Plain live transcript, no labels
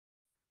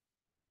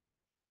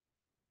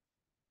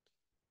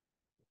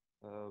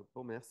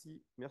Bon,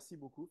 merci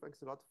beaucoup.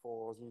 Thanks a lot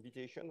for the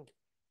invitation.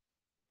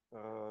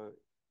 Uh,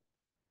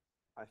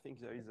 I think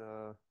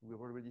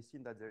we've already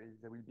seen that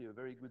there will be a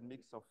very good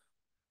mix of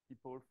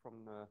people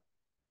from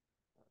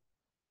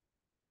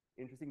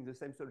interested in the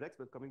same subjects,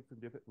 but coming from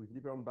with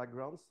different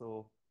backgrounds.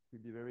 So it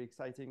will be a very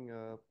exciting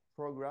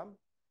program.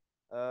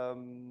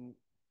 Um,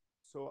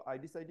 so I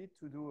decided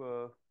to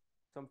do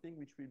something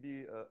which will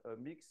be a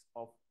mix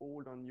of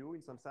old and new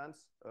in some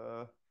sense.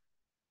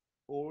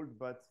 Old,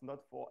 but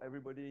not for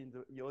everybody in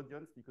the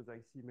audience because I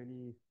see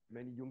many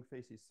young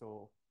faces.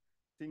 So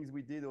things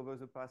we did over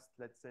the past,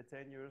 let's say,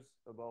 10 years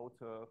about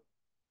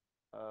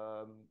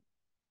um,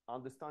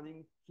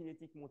 understanding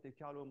kinetic Monte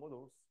Carlo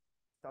models,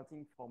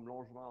 starting from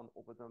Langevin and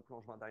over the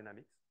Langevin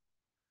dynamics.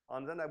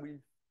 And then I will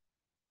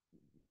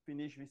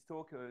finish this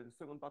talk, the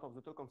second part of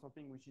the talk, on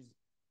something which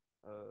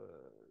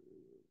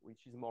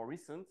is more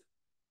recent,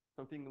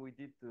 something we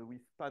did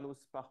with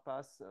Panos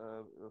Parpas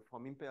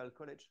from Imperial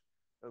College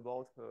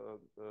about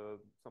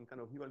some kind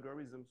of new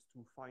algorithms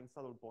to find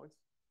saddle points.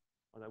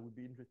 And I would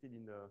be interested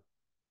in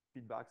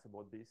feedbacks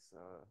about this.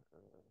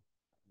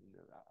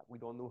 We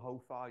don't know how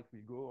far it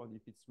will go and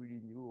if it's really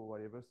new or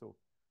whatever. So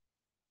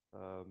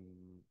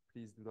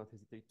please do not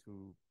hesitate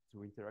to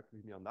interact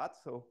with me on that.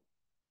 So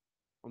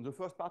on the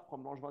first part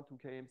from Langevin to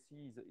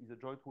KMC is a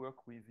joint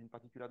work with, in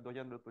particular,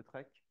 Dorian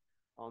Lepetrec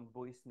and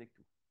Boris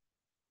Nectou.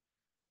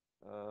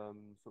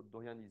 So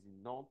Dorian is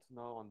in Nantes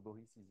now, and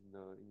Boris is in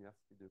the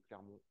Université de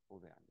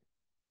Clermont-Auvergne.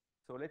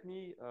 So let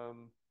me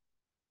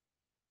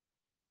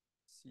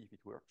see if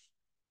it works.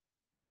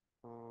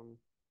 Alors,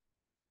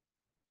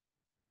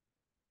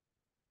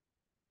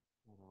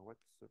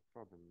 what's the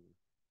problem?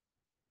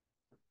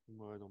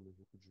 Ouais, non, mais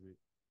écoute, je vais.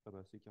 Ah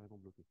bah, c'est carrément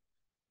bloqué.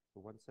 So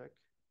one sec.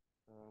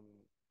 I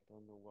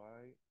don't know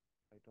why.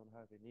 I don't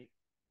have any.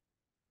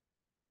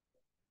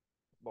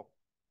 Bon,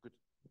 good.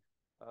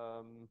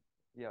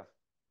 Yeah.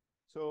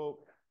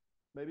 So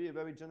maybe a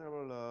very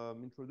general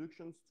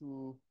introductions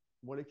to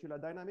molecular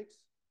dynamics,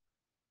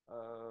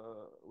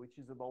 which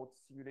is about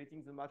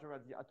simulating the matter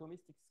at the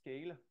atomistic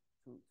scale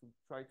to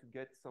try to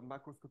get some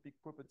macroscopic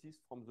properties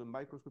from the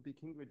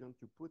microscopic ingredient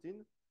you put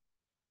in.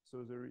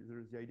 So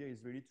the idea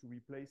is really to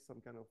replace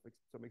some kind of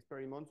some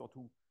experiments or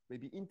to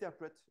maybe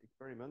interpret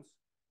experiments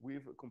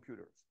with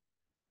computers.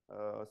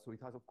 So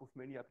it has, of course,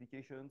 many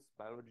applications: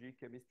 biology,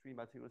 chemistry,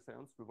 material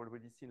science. We've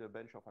already seen a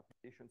bunch of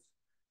applications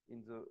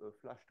in the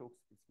flash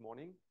talks this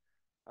morning.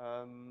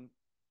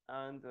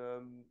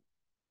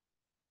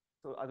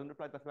 So as an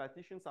applied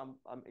mathematician,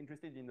 I'm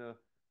interested in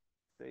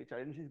say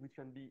challenges which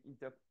can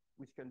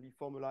be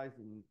formalized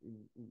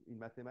in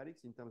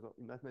mathematics in terms of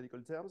in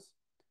mathematical terms.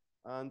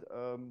 And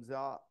there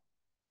are,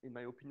 in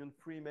my opinion,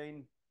 three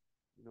main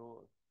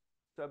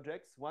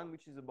subjects. One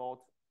which is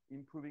about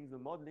improving the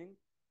modeling,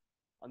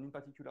 and in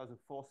particular the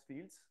force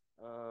fields.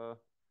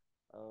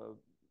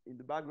 In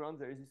the background,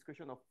 there is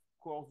discussion of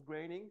coarse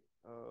graining.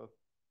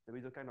 There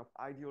is a kind of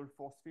ideal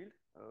force field,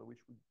 which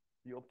would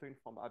be obtained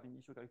from ab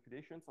initio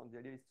calculations. And the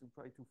idea is to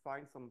try to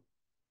find some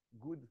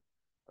good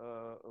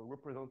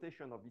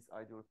representation of this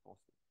ideal force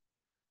field.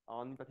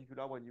 And in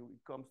particular, when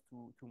it comes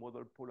to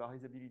model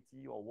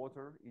polarizability or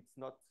water, it's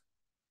not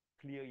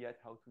clear yet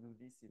how to do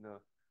this in a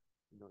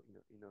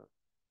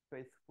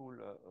faithful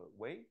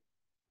way.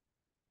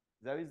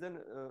 There is then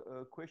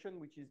a question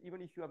which is,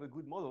 even if you have a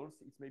good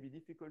models, it's maybe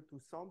difficult to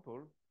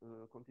sample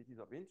quantities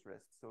of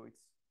interest. So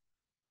it's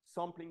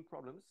sampling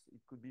problems.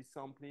 It could be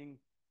sampling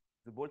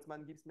the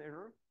Boltzmann-Gibbs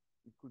measure.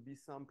 It could be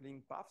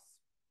sampling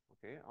paths.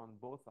 Okay, and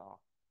both are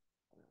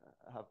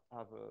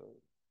have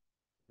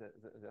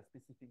their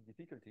specific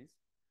difficulties.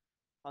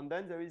 And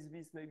then there is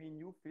this maybe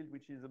new field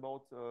which is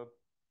about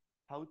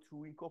how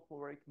to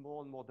incorporate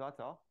more and more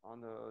data.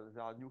 And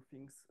there are new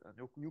things,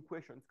 new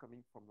questions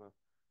coming from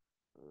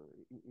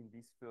in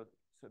this third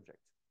subject.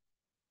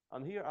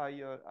 And here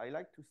I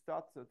like to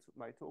start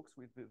my talks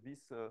with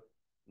this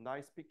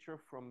nice picture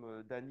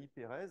from Dani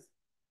Perez,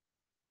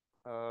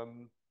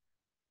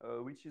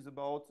 which is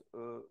about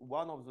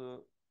one of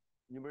the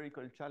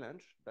numerical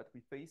challenge that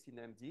we face in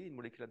MD, in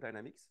molecular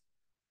dynamics.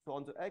 So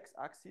on the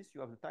x-axis,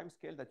 you have the time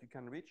scale that you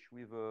can reach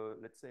with,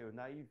 let's say, a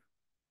naive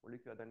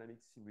molecular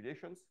dynamics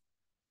simulations.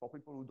 For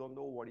people who don't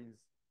know what is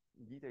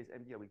in detail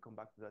MD, I will come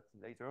back to that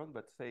later on,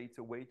 but say it's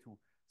a way to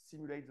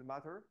simulate the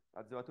matter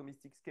at the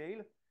atomistic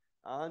scale,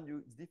 and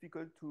it's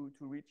difficult to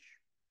reach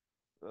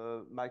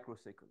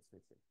microseconds,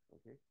 let's say,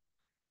 okay?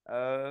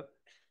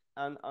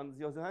 And on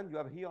the other hand, you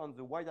have here on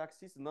the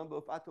y-axis the number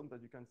of atoms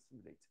that you can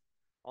simulate.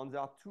 And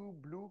there are two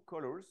blue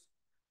colors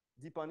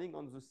depending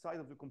on the size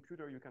of the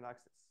computer you can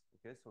access.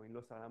 Okay, so in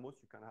Los Alamos,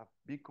 you can have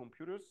big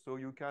computers, so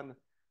you can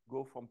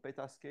go from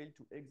petascale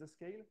to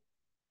exascale.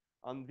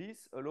 And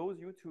this allows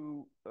you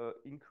to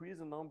increase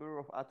the number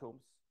of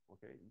atoms.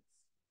 Okay, it's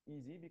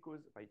easy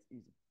because it's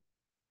easy.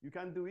 You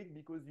can do it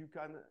because you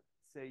can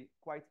say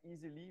quite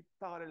easily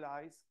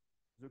parallelize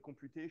the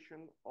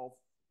computation of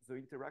the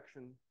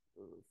interaction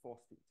force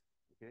field.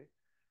 Okay,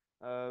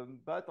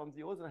 but on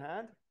the other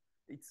hand,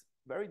 it's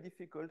very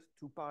difficult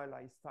to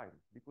parallelize time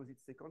because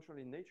it's sequential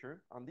in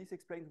nature. And this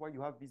explains why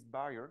you have this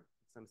barrier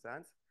in some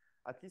sense.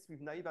 At least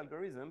with naive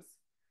algorithms,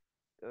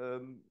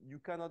 you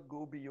cannot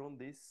go beyond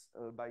this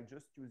by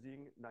just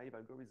using naive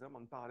algorithm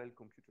on parallel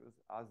computers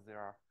as they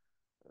are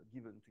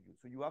given to you.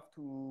 So you have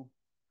to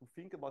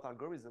think about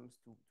algorithms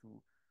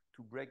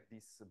to break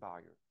this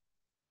barrier.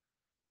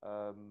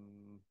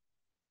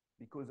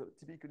 Because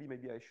typically,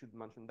 maybe I should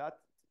mention that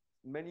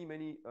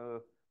many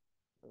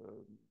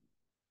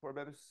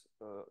problems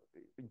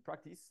in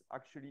practice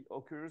actually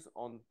occurs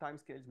on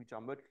timescales which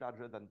are much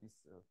larger than this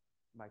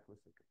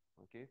microsecond.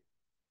 Okay,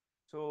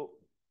 so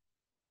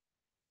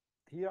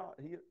here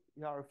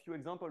are a few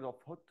examples of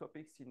hot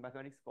topics in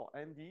mathematics for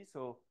MD.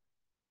 So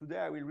today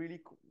I will really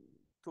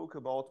talk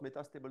about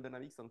metastable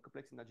dynamics and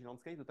complex energy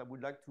landscape, but I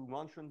would like to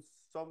mention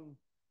some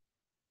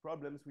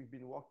problems we've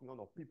been working on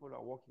or people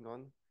are working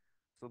on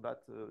so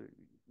that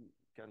you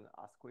can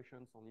ask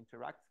questions and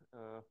interact.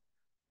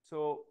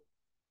 So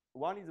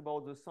one is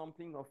about the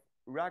sampling of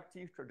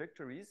reactive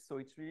trajectories. So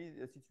it's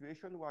really a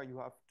situation where you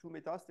have two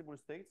metastable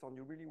states and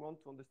you really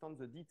want to understand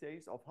the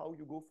details of how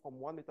you go from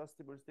one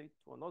metastable state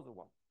to another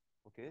one.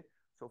 Okay,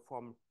 so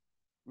from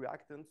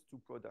reactants to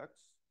products,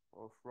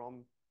 or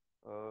from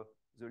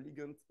the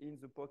ligand in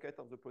the pocket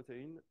of the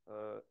protein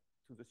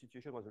to the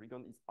situation where the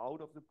ligand is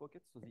out of the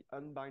pocket, so the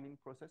unbinding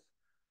process.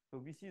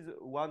 So this is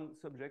one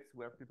subject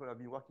where people have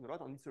been working a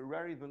lot, and it's a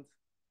rare event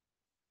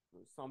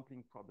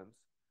sampling problems.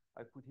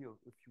 I put here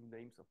a few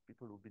names of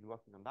people who've been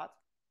working on that.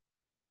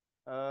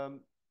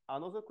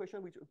 Another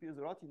question which appears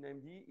a lot in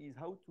MD is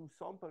how to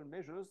sample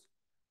measures,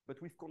 but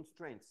with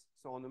constraints.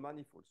 So on the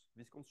manifolds,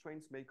 these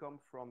constraints may come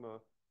from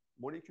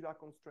molecular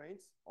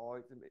constraints, or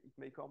it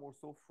may come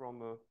also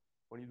from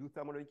when you do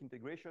thermodynamic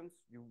integrations,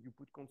 you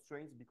put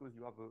constraints because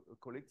you have a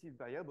collective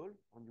variable,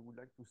 and you would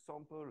like to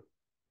sample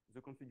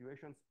the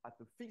configurations at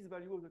the fixed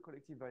value of the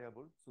collective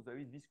variable. So there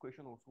is this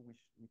question also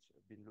which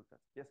has been looked at.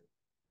 Yes?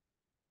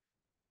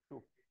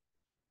 Sure.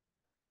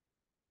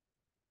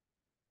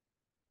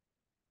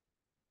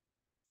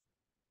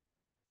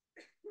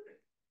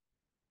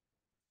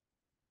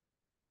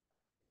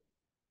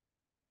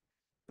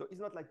 So it's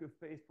not like a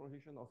phase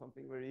transition or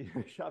something very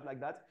sharp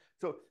like that.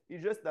 So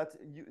it's just that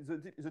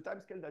the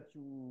time scale that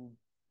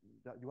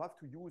you have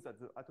to use at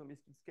the atomic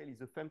scale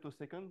is a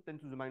femtosecond, 10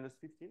 to the minus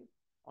 15.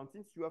 And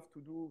since you have to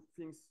do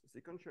things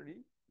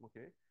sequentially,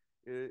 okay,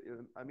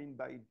 I mean,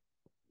 by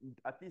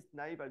at least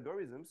naive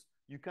algorithms,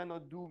 you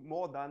cannot do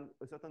more than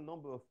a certain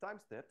number of time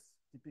steps,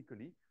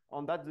 typically.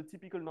 And that's the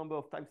typical number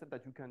of time steps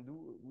that you can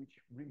do, which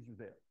brings you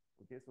there.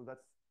 Okay, so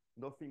that's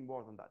nothing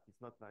more than that.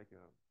 It's not like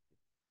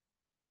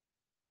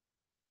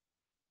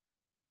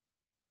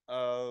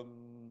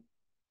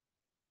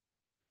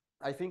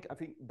I think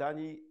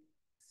Danny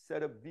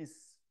set up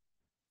this,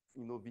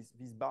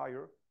 this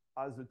barrier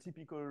as a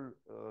typical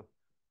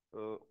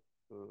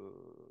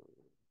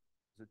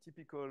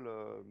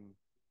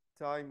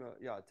time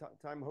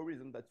time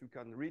horizon that you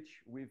can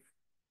reach with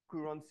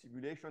current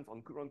simulations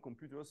on current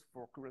computers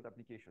for current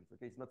applications.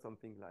 Okay, it's not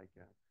something like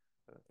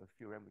a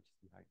theorem which is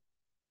behind.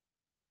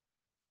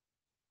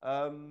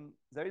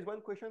 There is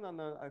one question,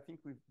 and I think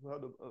we've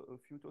heard a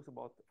few talks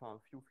about, a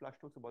few flash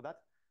talks about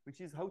that, which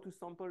is how to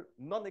sample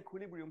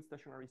non-equilibrium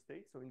stationary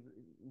states. So in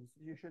the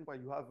situation where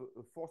you have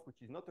a force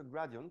which is not a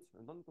gradient,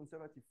 a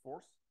non-conservative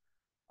force,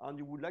 and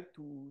you would like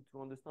to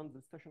understand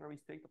the stationary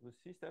state of the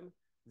system,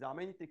 there are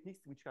many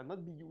techniques which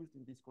cannot be used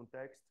in this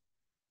context,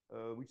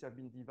 which have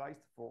been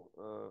devised for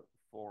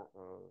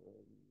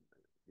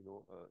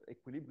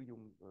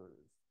equilibrium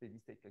steady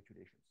state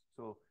calculations.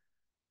 So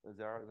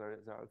there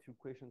are a few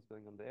questions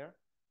going on there.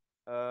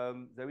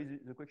 There is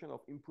the question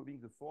of improving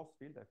the force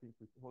field. I think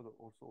we heard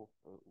also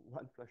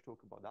one flash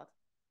talk about that.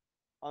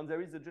 And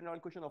there is the general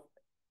question of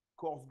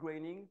coarse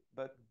graining,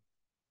 but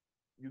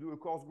you do a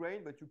coarse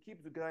grain, but you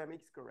keep the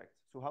dynamics correct.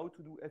 So how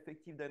to do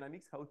effective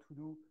dynamics, how to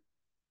do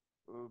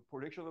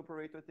projection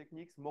operator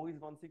techniques, Maurice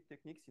Vancic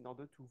techniques in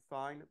order to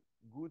find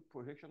good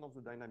projection of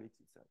the dynamics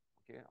itself.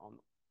 Okay.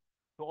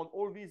 So on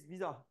all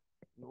these are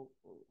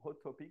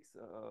hot topics.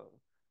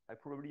 I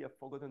probably have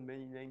forgotten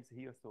many names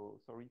here, so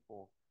sorry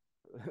for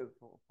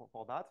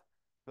that.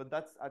 But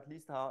that's at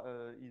least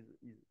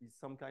is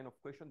some kind of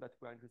question that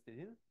we're interested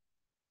in.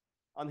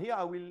 And here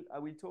I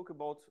will talk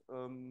about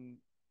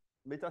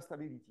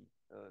metastability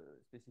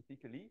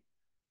specifically.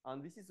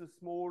 And this is a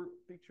small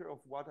picture of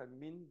what I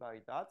mean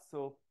by that.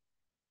 So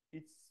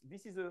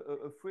this is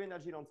a free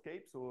energy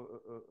landscape,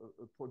 so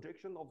a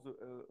projection of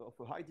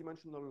a high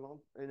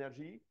dimensional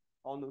energy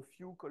on a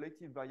few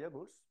collective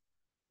variables.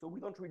 So we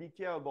don't really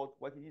care about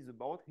what it is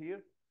about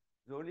here.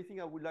 The only thing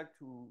I would like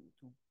to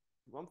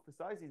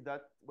emphasize is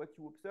that what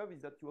you observe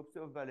is that you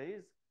observe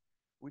valleys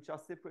which are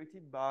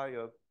separated by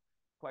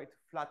quite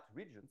flat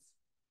regions.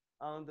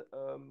 And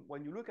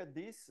when you look at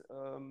this,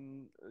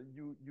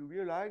 you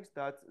realize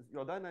that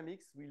your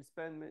dynamics will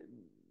spend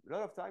a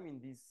lot of time in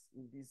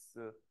this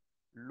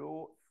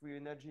low free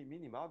energy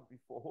minima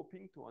before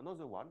hopping to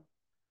another one.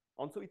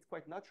 And so it's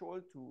quite natural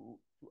to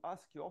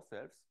ask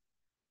yourselves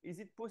is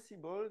it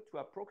possible to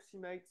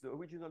approximate the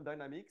original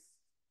dynamics,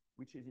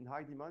 which is in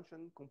high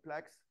dimension,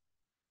 complex,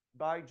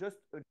 by just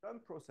a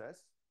jump process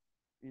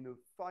in a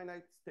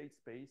finite state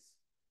space,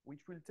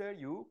 which will tell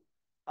you,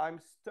 I'm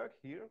stuck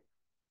here.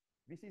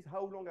 This is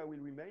how long I will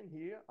remain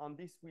here, and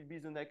this will be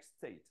the next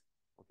state.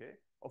 Okay.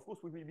 Of course,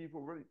 we will be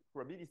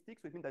probabilistic,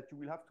 so it means that you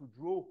will have to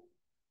draw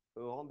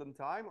a random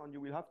time, and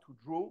you will have to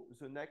draw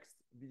the next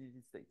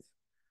visited states.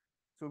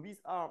 So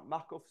these are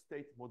Markov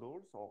state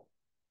models, or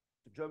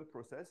the jump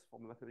process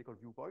from a mathematical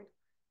viewpoint.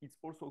 It's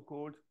also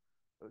called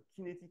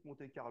kinetic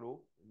Monte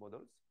Carlo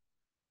models.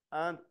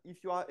 And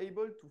if you are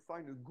able to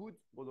find a good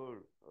model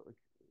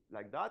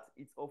like that,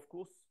 it's of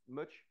course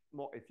much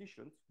more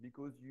efficient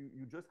because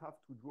you just have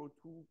to draw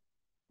two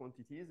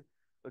quantities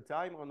a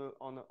time on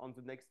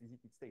the next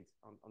visited states.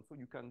 And so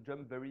you can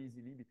jump very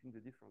easily between the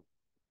different.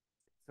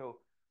 So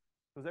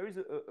there is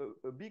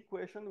a big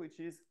question, which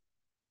is,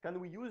 can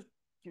we use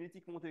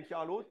kinetic Monte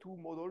Carlo to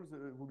model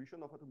the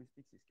evolution of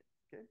atomistic system?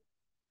 Okay.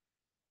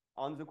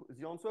 And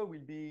the answer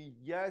will be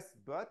yes,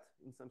 but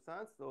in some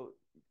sense, so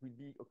it will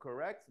be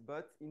correct,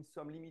 but in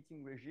some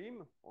limiting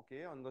regime,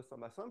 okay, under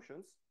some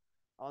assumptions.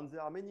 And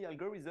there are many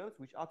algorithms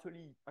which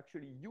actually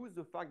use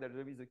the fact that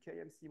there is a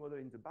KMC model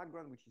in the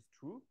background, which is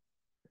true,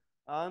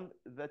 and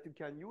that you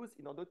can use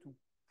in order to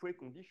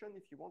precondition,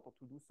 if you want, or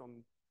to do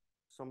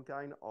some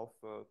kind of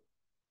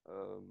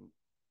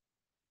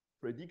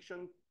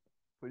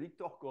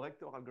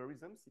predictor-corrector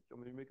algorithms, if you're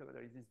numerical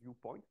analysis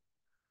viewpoint,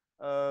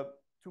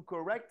 to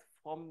correct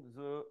from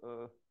the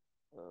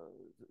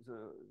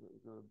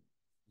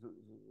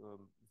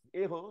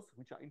errors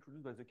which are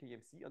introduced by the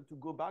KMC and to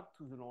go back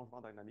to the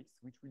Langevin dynamics,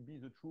 which will be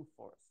the truth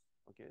for us.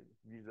 Okay,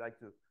 we like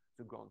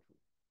the ground truth.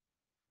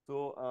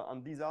 So,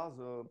 and these are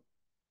the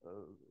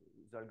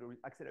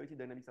accelerated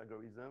dynamics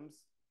algorithms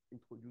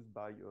introduced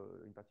by,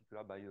 in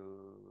particular, by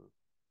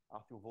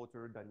Arthur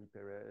Voter, Danny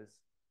Perez,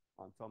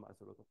 and Tom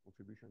has a lot of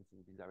contributions in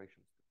these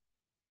directions.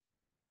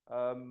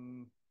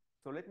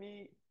 So let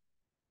me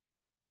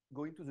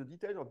go into the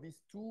details of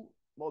these two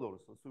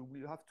models. So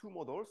we'll have two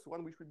models,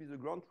 one which will be the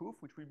ground truth,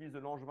 which will be the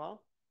Langevin,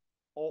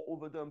 or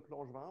overdump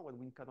Langevin when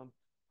we cannot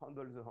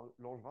handle the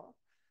Langevin.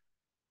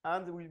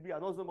 And there will be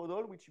another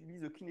model, which will be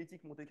the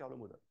kinetic Monte Carlo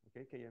model,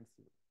 okay,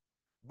 KMC.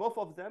 Both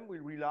of them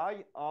will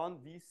rely on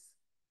this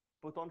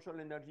potential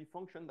energy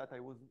function that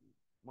I was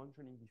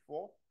mentioning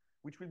before,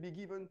 which will be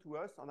given to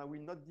us, and I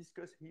will not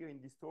discuss here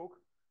in this talk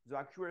the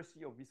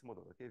accuracy of this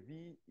model. Okay,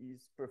 V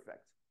is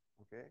perfect,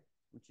 okay,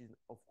 which is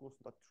of course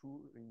not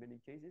true in many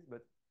cases,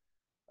 but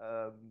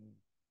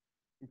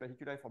in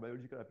particular for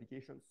biological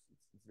applications,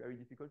 it's very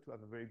difficult to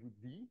have a very good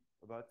V.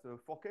 But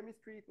for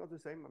chemistry, it's not the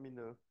same. I mean,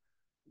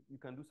 you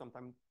can do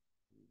sometimes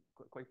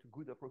quite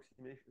good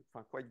approximation,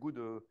 quite good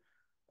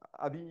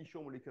ab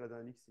initio molecular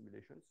dynamics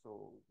simulations.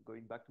 So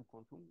going back to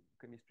quantum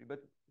chemistry,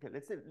 but okay,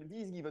 let's say V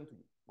is given to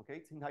you. Okay,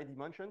 it's in high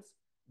dimensions.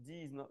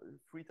 D is not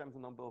 3 times the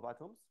number of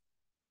atoms.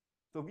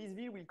 So this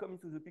V will come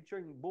into the picture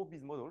in both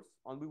these models,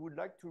 and we would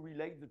like to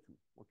relate the two.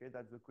 Okay,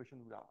 that's the question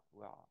we are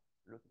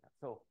looking at.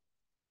 So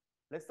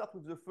let's start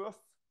with the first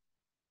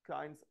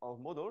kinds of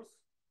models,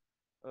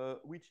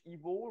 which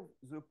evolve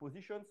the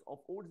positions of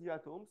all the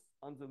atoms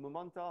and the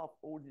momenta of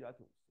all the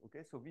atoms.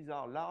 Okay, so these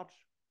are large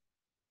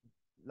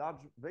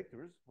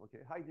vectors, okay,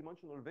 high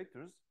dimensional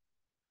vectors.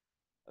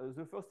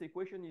 The first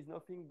equation is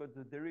nothing but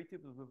the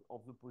derivative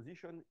of the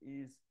position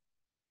is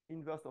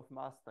inverse of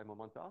mass times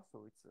momenta,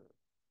 so it's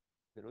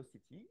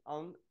velocity.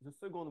 And the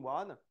second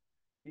one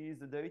is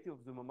the derivative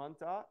of the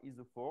momenta is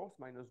the force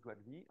minus grad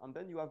V. And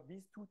then you have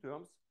these two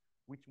terms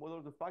which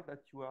model the fact that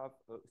you have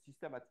a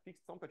system at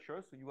fixed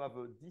temperature. So you have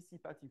a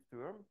dissipative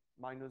term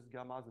minus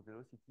gamma the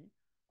velocity,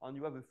 and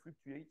you have a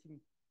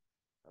fluctuating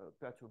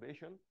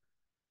perturbation.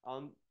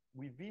 And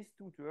with these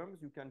two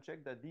terms, you can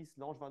check that this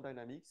Langevin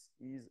dynamics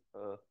is,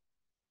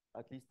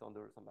 at least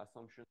under some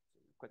assumptions,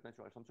 quite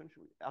natural assumptions,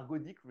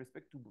 ergodic with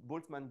respect to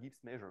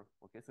Boltzmann-Gibbs measure.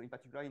 Okay, so in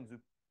particular in the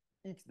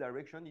X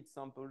direction, it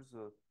samples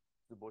the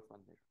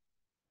Boltzmann measure.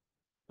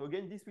 So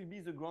again, this will be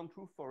the ground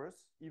truth for us,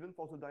 even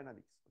for the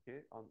dynamics. Okay,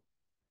 and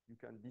you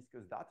can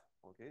discuss that.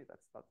 Okay,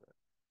 that's not,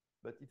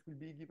 but it will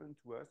be given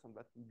to us, and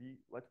that will be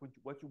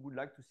what you would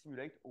like to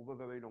simulate over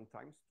very long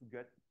times to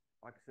get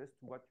access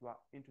to what you are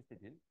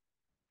interested in,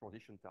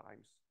 transition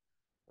times,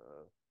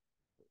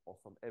 or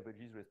some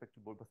averages with respect to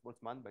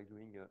Boltzmann by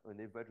doing an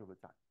average over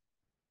time.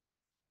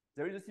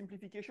 There is a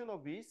simplification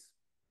of this,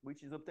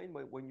 which is obtained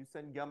by when you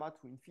send gamma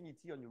to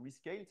infinity on your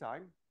rescale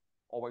time,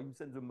 or when you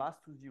send the mass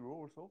to 0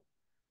 also,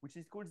 which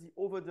is called the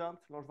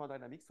overdamped Langevin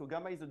dynamics. So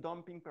gamma is a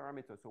damping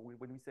parameter. So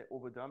when we say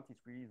overdamped,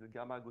 it's really the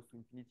gamma goes to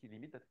infinity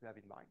limit that we have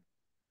in mind.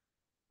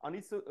 And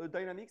it's a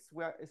dynamics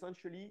where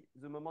essentially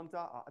the momenta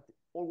are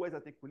always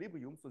at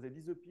equilibrium, so they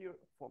disappear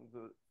from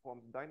the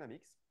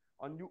dynamics,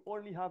 and you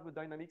only have the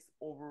dynamics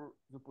over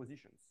the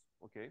positions.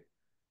 Okay,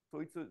 so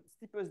it's a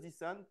steepest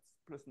descent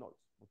plus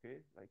noise. Okay,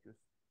 like a,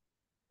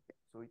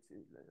 so it's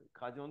a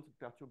gradient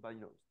perturbed by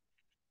noise.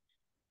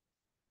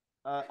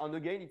 And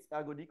again, it's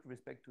ergodic with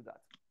respect to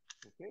that.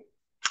 Okay,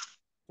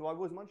 so I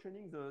was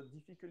mentioning the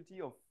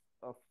difficulty of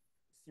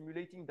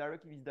simulating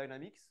directly these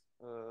dynamics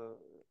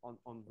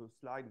on the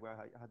slide where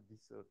I had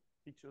these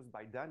pictures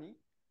by Danny.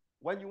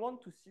 When you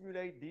want to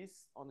simulate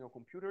this on your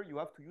computer, you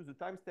have to use a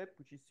time step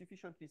which is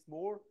sufficiently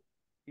small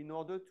in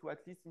order to at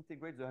least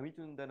integrate the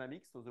Hamiltonian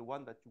dynamics, so the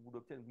one that you would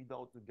obtain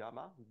without the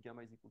gamma, with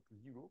gamma is equal to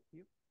 0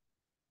 here.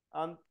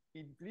 And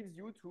it leaves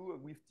you to,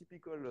 with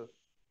typical,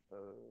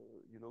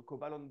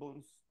 covalent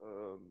bonds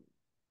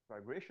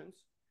vibrations,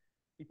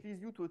 it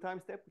leads you to a time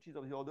step which is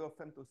of the order of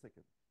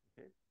femtosecond.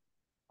 Okay?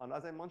 And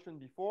as I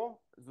mentioned before,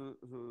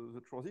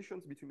 the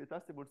transitions between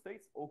metastable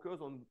states occurs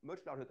on much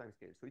larger time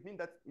scales. So it means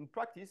that in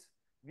practice,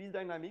 these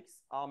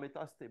dynamics are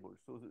metastable.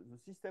 So the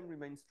system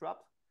remains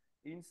trapped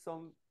in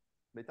some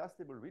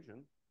metastable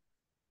region,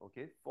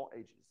 okay, for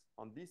ages.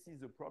 And this is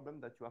the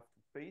problem that you have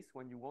to face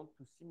when you want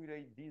to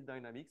simulate these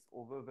dynamics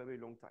over very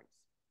long times.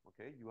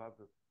 Okay, you have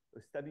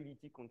a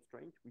stability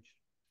constraint which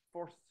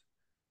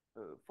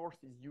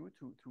forces you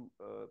to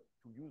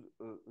use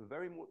a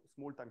very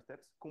small time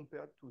steps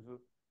compared to the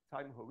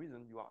time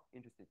horizon you are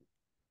interested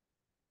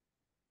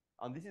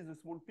in. And this is a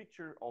small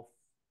picture of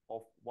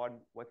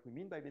what we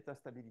mean by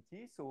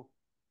metastability. So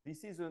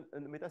this is a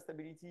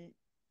metastability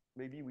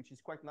maybe which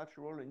is quite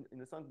natural in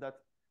the sense that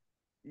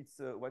it's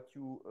what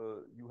you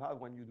have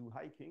when you do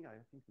hiking.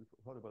 I think we've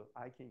heard about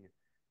hiking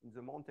in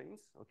the mountains.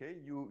 Okay,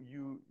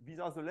 these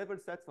are the level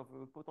sets of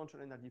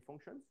potential energy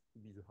functions, to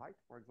be the height,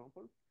 for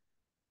example.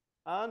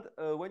 And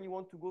when you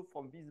want to go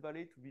from this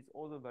valley to this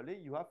other valley,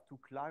 you have to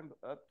climb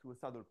up to a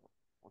saddle point.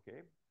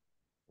 Okay,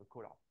 a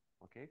collar.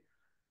 Okay,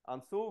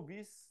 and so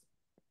this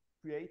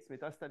creates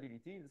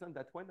metastability in the sense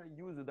that when I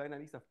use the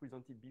dynamics I've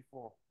presented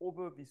before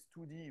over this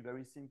 2D,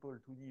 very simple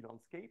 2D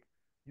landscape,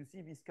 you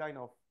see this kind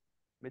of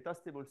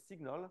metastable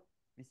signal.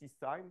 This is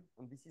time,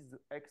 and this is the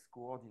x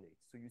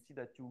coordinates. So you see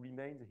that you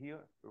remain here,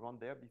 around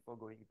there, before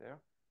going there.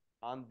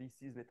 And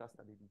this is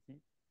metastability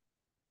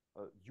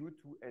due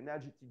to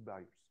energetic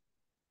barriers.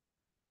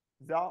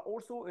 There are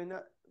also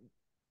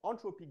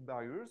entropic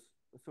barriers.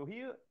 So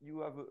here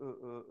you have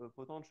a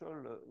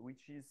potential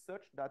which is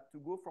such that to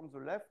go from the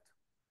left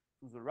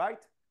to the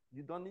right,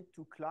 you don't need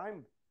to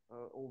climb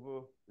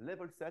over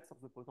level sets of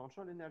the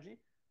potential energy,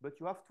 but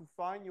you have to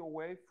find your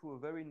way through a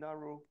very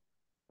narrow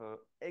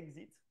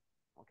exit,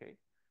 okay?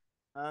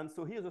 And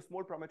so here's a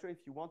small parameter,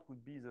 if you want,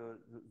 would be the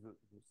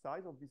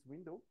size of this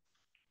window.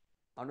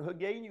 And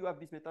again, you have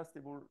this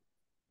metastable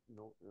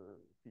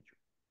feature.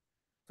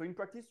 So in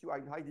practice, you are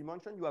in high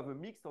dimension, you have a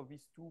mix of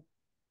these two,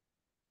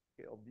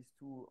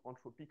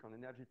 entropic and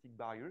energetic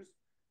barriers.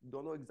 You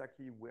don't know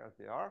exactly where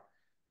they are.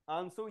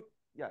 And so,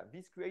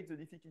 this creates the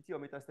difficulty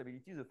of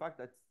metastability, the fact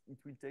that it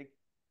will take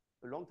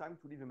a long time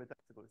to leave a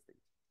metastable state,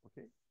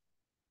 okay?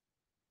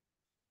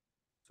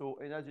 So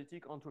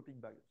energetic entropic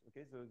barriers,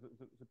 okay?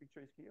 The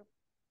picture is here.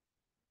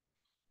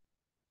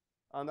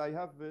 And I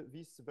have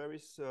this very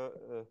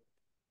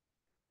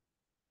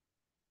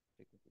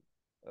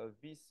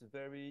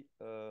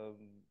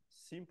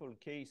simple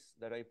case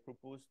that I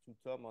propose to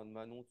Tom and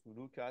Manon to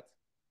look at.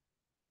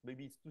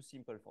 Maybe it's too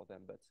simple for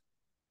them, but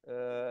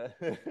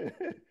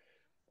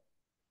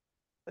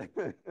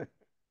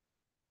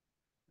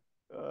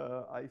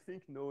I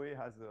think Noe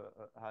has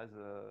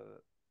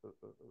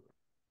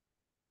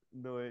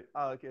Noe.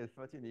 Okay,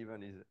 13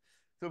 even is.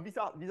 So these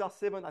are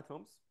 7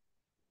 atoms,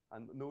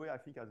 and Noe I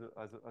think has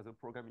a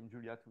program in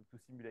Julia to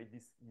simulate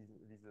this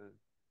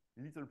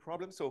little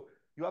problem. So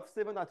you have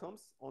 7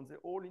 atoms, and they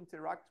all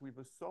interact with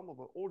the sum of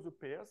all the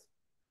pairs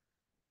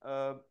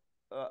of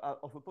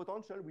a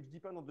potential which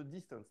depend on the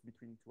distance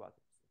between 2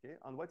 atoms. Okay,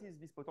 and what is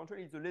this potential?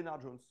 It's the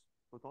Lennard-Jones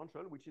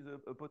potential, which is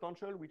a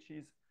potential which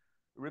is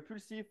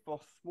repulsive for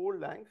small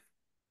length,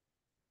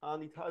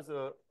 and it has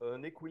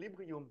an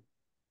equilibrium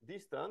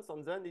distance,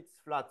 and then it's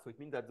flat. So it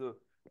means that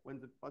when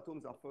the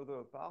atoms are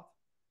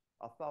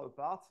far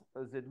apart,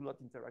 they do not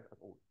interact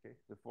at all. Okay,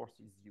 the force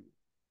is 0.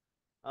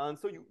 And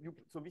so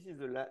so this is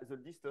the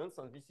distance,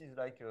 and this is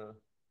like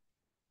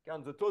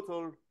the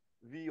total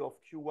V of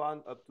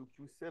Q1 up to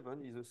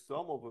Q7 is a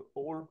sum of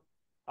all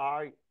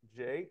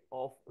Ij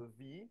of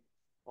V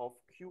of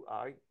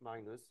Qi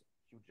minus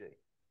Qj.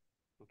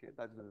 Okay,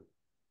 that's a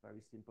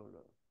very simple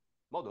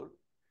model.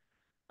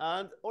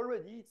 And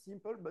already it's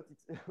simple, but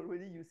it's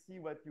already you see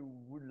what you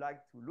would like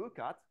to look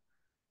at.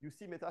 You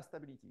see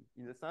metastability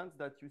in the sense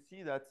that you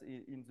see that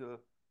in the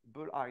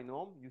Bull-I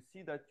norm, you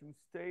see that you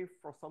stay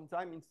for some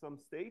time in some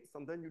states,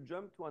 and then you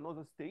jump to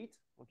another state,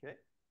 okay?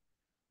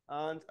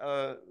 And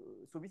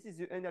so this is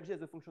the energy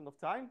as a function of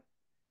time.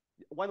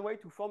 One way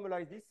to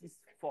formalize this is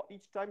for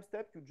each time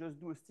step, you just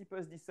do a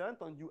steepest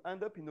descent, and you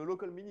end up in a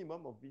local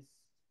minimum of this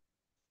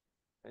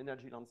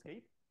energy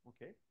landscape,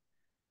 okay?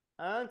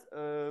 And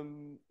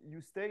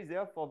you stay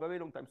there for a very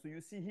long time. So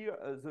you see here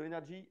the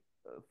energy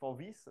for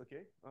this,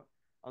 okay?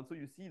 And so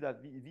you see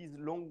that this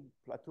long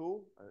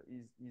plateau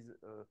is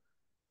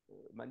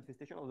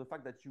manifestation of the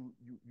fact that you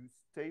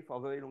stay for a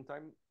very long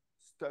time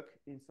stuck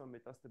in some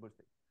metastable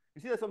state.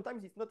 You see that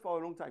sometimes it's not for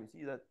a long time. You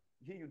see that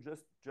here you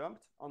just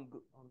jumped and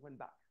went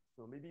back.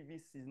 So maybe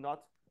this is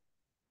not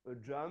a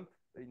jump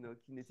in a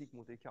kinetic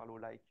Monte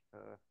Carlo-like.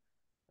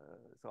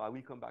 So I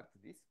will come back to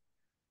this.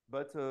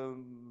 But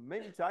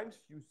many times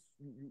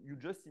you're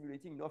just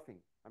simulating nothing.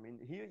 I mean,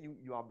 here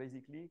you are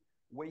basically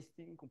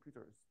wasting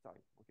computer's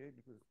time, okay,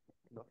 because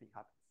nothing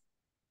happens.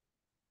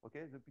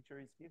 Okay, the picture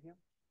is here.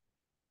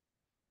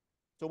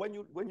 So when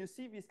you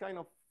see this kind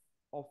of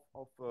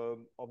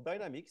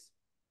dynamics,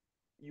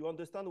 you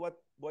understand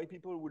why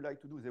people would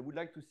like to do. They would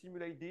like to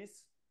simulate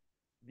this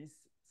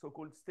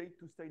so-called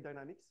state-to-state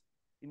dynamics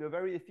in a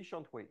very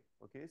efficient way.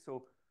 Okay,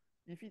 so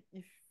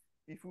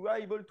if we are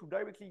able to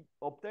directly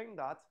obtain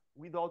that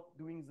without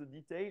doing the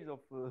details of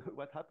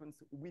what happens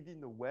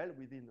within a well,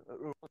 within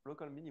a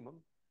local minimum,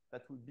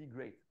 that would be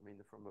great. I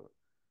mean, from a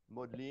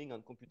modeling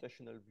and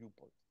computational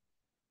viewpoint.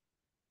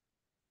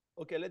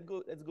 Okay, let's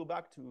go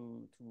back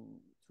to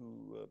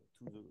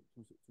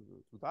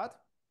that.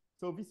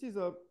 So these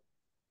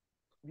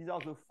are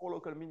the 4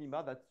 local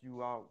minima that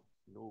you are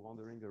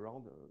wandering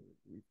around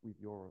with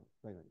your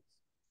dynamics.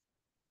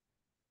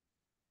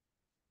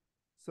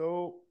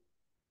 So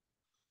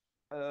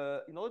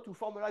in order to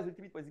formalize a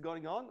little bit what's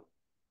going on,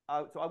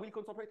 so I will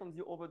concentrate on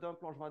the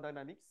overdamped Langevin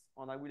dynamics,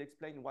 and I will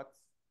explain what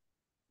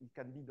it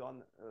can be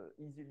done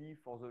easily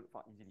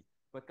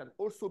but can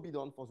also be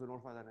done for the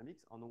Langevin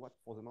dynamics, and what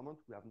for the moment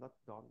we have not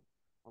done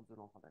on the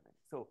Langevin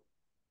dynamics. So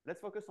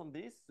let's focus on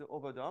this, the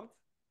overdamped.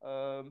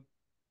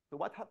 So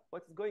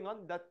what's going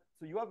on?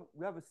 So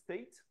we have a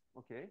state,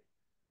 okay,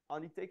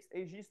 and it takes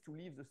ages to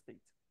leave the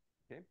state,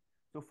 okay.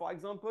 So for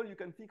example, you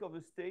can think of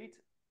a state,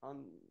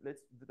 and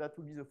that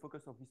will be the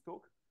focus of this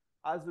talk,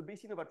 as the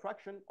basin of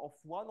attraction of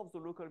one of the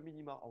local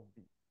minima of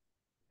B,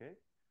 okay.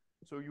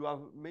 So you have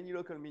many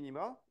local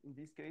minima. In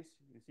this case,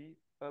 you see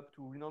up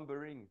to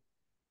renumbering,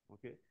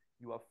 okay.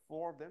 You have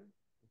 4 of them,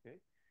 okay.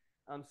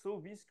 And so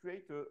this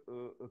creates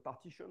a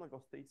partition of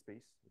your state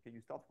space. Okay,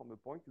 you start from a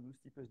point, you do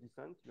steepest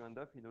descent, you end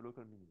up in a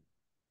local minimum.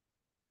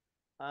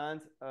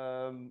 And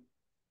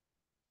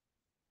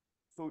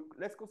so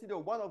let's consider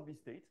one of these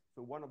states,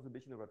 so one of the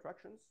basin of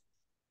attractions.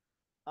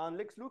 And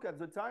let's look at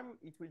the time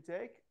it will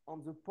take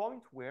on the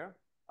point where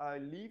I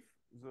leave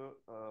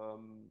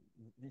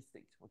this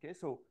state. Okay,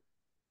 so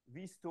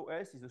this tau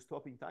s is the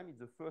stopping time. It's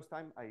the first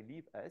time I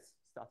leave S,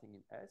 starting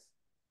in S.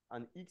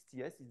 And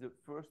xts is the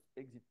first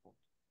exit point.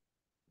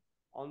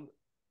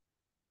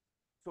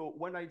 So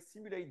when I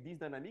simulate these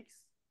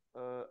dynamics,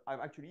 I'm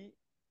actually,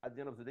 at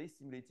the end of the day,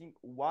 simulating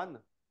one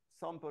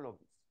sample of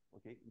this.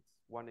 Okay, it's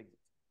one exit.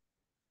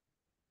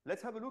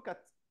 Let's have a look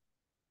at,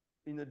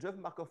 in a Jeff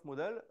Markov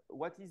model,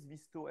 what is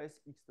this tau s,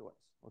 x tau s,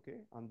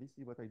 okay? And this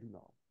is what I do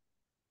now.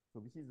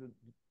 So this is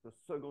the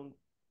second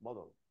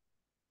model.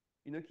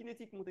 In a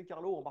kinetic Monte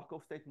Carlo or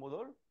Markov state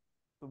model,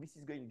 so this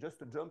is going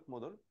just a jump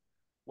model.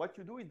 What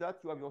you do is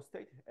that you have your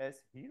state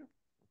S here,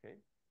 okay?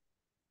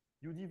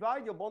 You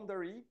divide your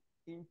boundary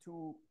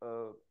into,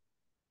 you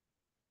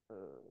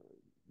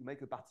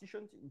make a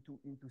partition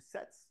into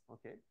sets,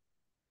 okay?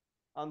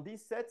 And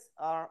these sets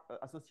are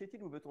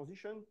associated with a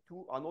transition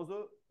to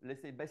another,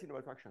 let's say, basin of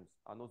attractions,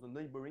 another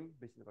neighboring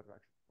basin of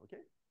attraction,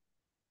 okay?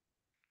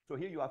 So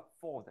here you have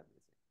 4 of them,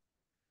 let's say.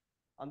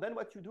 And then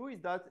what you do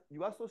is that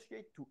you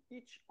associate to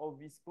each of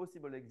these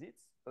possible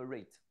exits a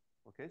rate,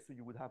 okay? So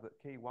you would have a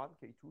K1,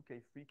 K2,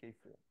 K3,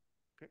 K4,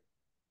 okay?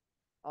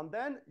 And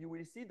then you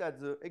will see that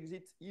the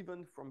exit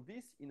even from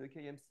this in a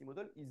KMC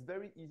model is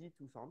very easy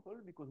to sample,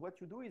 because what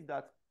you do is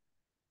that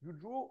you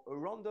draw a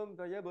random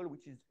variable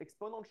which is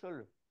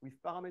exponential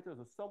with parameters,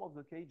 the sum of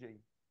the kj,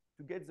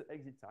 to get the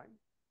exit time.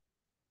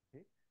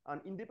 Okay?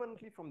 And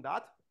independently from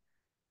that,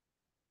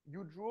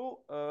 you draw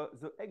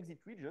the exit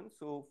region,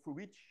 so for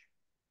which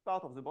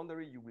part of the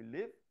boundary you will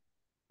live,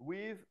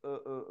 with a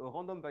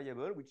random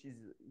variable which is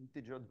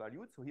integer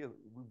valued. So here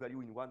we value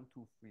in 1,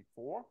 2, 3,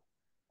 4.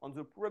 And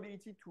the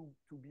probability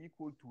to be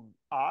equal to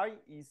I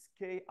is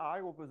ki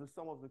over the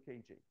sum of the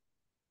kj.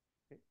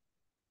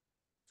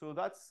 So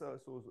that's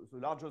so the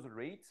larger the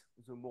rate,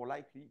 the more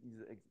likely is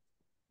the exit.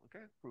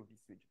 Okay, for this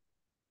region.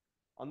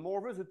 And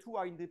moreover, the 2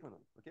 are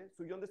independent. Okay,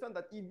 so you understand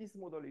that if this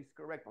model is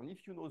correct, and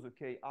if you know the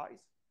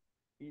ki's,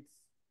 it's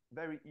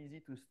very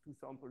easy to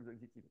sample the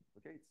exit event.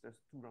 Okay, it's just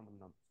 2 random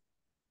numbers.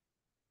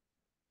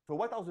 So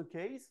what are the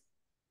k's?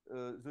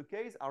 The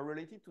k's are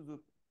related to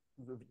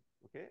the v.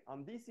 Okay,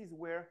 and this is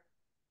where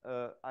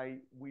I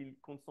will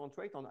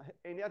concentrate on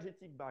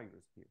energetic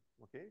barriers here.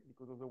 Okay,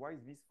 because otherwise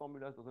this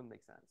formula doesn't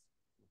make sense.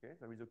 Okay,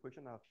 there is a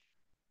question of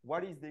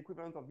what is the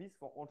equivalent of this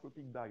for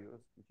entropic barriers,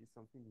 which is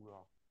something we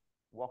are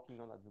working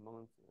on at the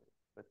moment.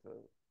 But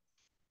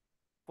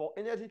for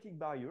energetic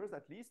barriers,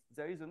 at least,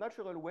 there is a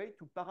natural way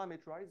to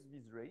parameterize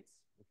these rates.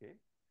 Okay,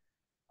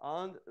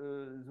 and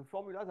the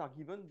formulas are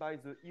given by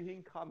the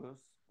Ihring-Kramers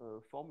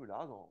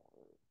formulas or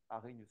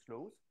Arrhenius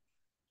laws.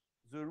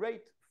 The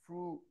rate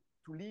to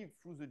live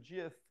through the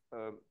GF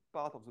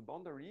part of the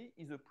boundary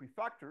is a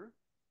prefactor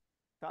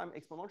time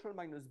exponential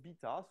minus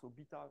beta, so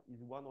beta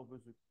is 1 over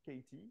the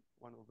kT,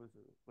 1 over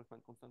the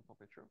Boltzmann constant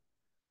temperature,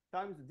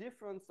 times the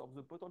difference of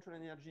the potential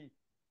energy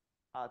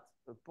at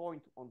a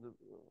point on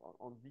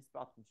this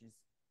part, which is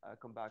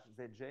come back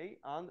Zj,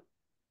 and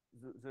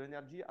the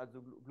energy at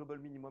the global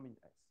minimum in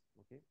S,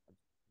 okay,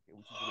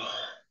 which is the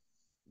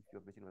if you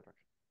have basin of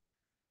attraction.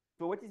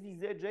 So what is this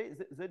ZJ?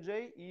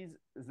 ZJ is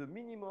the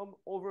minimum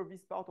over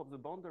this part of the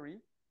boundary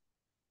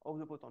of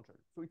the potential.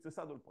 So it's a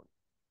saddle point.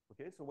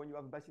 Okay, so when you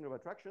have a basin of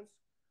attractions,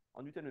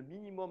 and you take a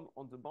minimum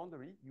on the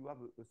boundary, you have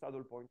a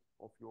saddle point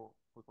of your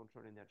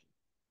potential energy.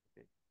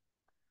 Okay.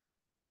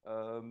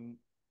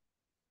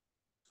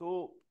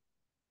 So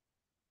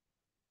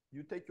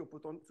you take your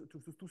potential,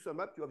 to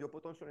sum up, you have your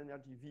potential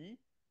energy V,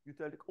 you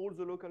take all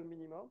the local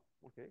minima,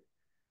 okay?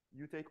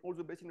 You take all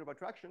the basin of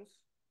attractions,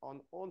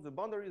 on the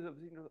boundaries of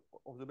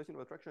the basin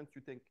of attractions,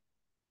 you take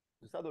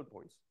the saddle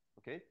points,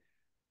 okay?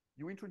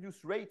 You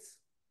introduce rates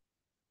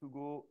to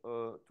go,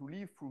 to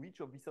live through each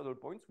of these saddle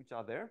points, which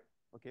are there,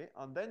 okay?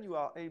 And then you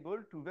are able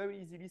to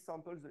very easily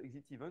sample the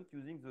exit event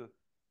using the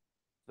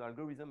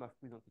algorithm I've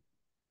presented,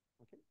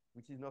 okay?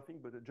 Which is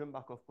nothing but a jump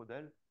Markov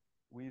model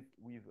with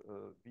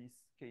these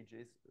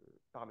cages,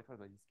 parameterized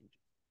by these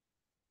cages.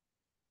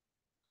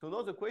 So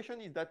now the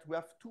question is that we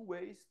have two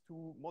ways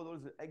to model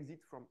the exit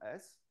from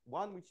S.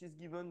 One which is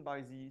given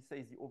by the,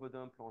 say, the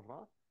overdump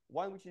Langevin,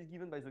 one which is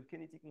given by the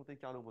kinetic Monte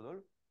Carlo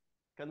model.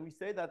 Can we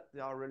say that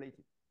they are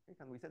related? Okay?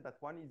 Can we say that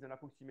one is an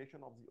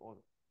approximation of the other?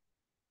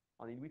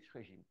 And in which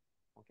regime?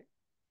 Okay.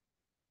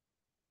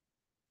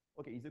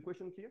 Okay, is the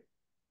question clear?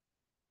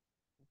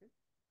 Okay.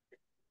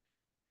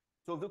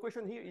 So the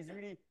question here is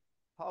really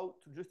how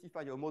to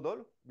justify your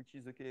model, which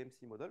is the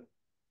KMC model,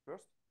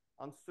 first.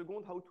 And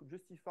second, how to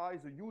justify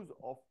the use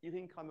of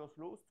Irving-Kramer's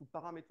laws to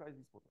parameterize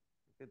this model.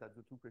 Okay, that's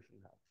the two questions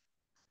we have.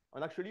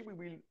 And actually, we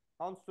will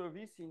answer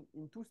this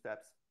in two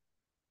steps.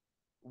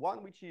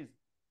 One, which is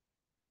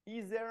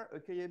there a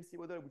KMC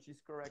model which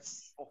is correct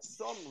for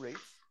some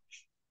rates,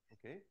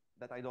 okay,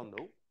 that I don't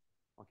know,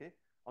 okay?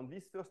 And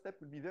this first step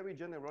will be very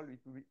general.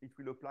 It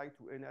will apply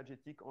to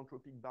energetic,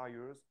 entropic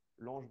barriers,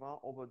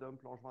 Langevin,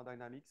 overdump, Langevin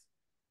dynamics,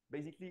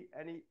 basically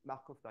any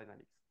Markov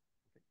dynamics.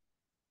 Okay?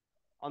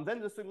 And then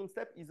the second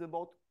step is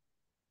about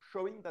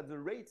showing that the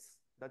rates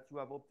that you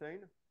have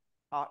obtained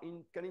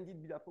can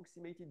indeed be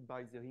approximated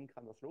by the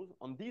Irving-Kramer's laws.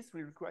 And this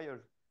will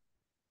require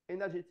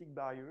energetic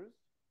barriers,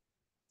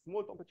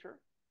 small temperature,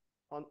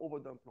 and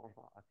overdump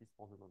Langevin, at least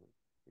for the moment.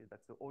 Okay?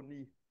 That's the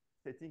only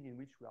setting in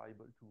which we are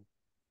able to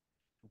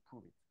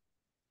prove it.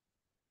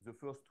 The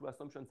first two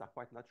assumptions are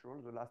quite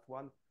natural. The last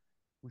one,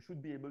 we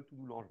should be able to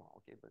do Langevin,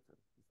 okay, but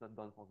it's not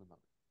done for the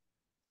moment.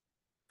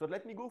 So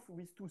let me go through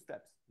these two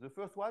steps. The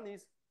first one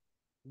is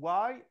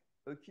why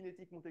a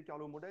kinetic Monte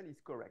Carlo model is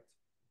correct,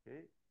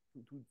 okay,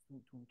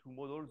 to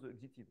model the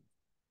exit event.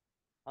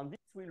 And this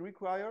will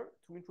require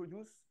to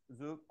introduce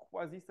the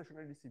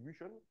quasi-stationary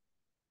distribution.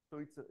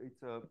 So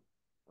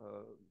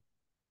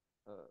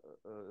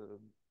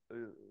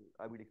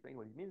I will explain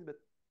what it means, but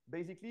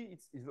basically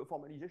it's the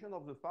formalization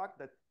of the fact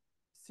that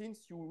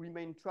since you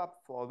remain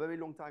trapped for a very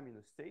long time in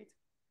a state,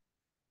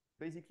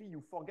 basically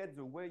you forget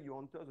the way you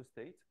enter the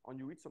state and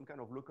you reach some kind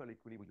of local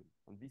equilibrium.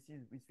 And this will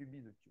be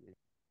the QA.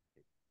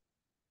 Okay.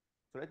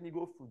 So let me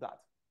go through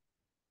that.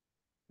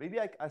 Maybe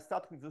I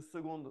start with the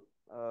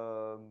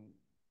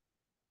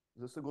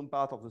second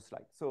part of the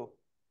slide. So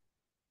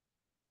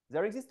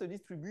there exists a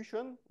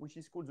distribution which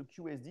is called the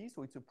QSD.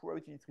 So it's a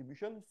probability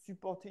distribution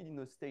supported in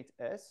a state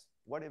S,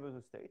 whatever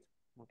the state,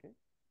 okay,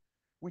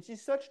 which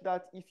is such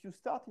that if you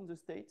start in the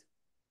state,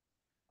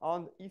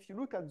 and if you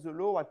look at the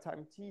law at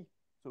time t,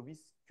 so this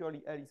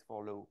curly L is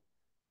for law,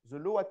 the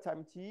law at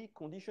time t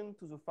conditioned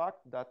to the fact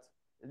that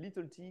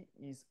little t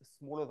is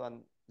smaller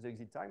than the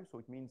exit time. So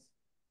it means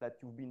that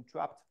you've been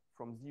trapped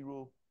from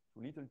 0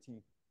 to little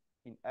t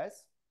in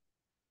S.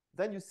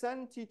 Then you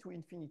send t to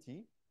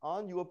infinity,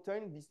 and you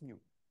obtain this nu.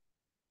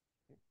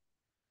 Okay.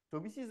 So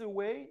this is a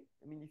way,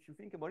 I mean, if you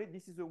think about it,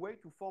 this is a way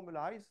to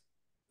formalize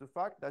the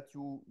fact that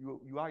you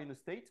are in a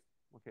state,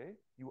 okay?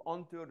 You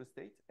enter the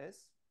state,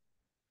 S,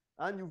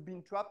 and you've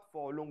been trapped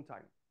for a long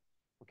time,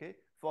 okay?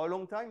 For a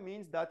long time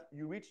means that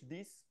you reach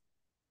this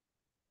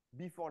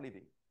before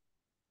leaving,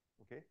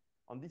 okay?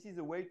 And this is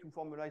a way to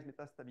formalize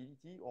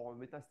metastability or a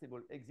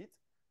metastable exit.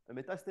 A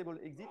metastable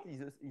exit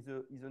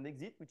is an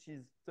exit which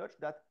is such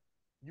that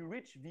you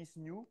reach this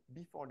nu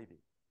before leaving,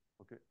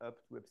 okay? Up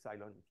to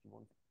epsilon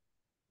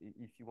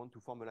if you want to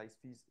formalize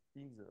these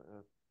things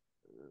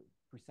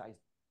precisely.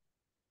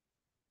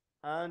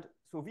 And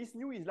so this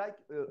nu is like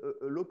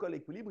a local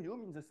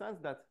equilibrium in the sense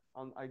that,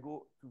 and I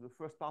go to the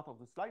first part of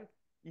the slide,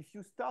 if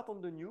you start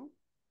on the nu,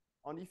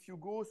 and if you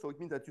go, so it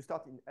means that you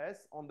start in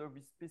S under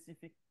this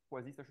specific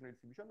quasi-stationary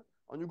distribution,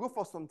 and you go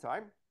for some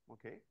time,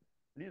 okay,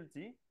 little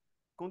t,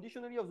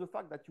 conditionally of the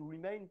fact that you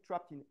remain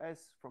trapped in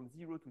S from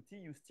 0 to t,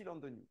 you still on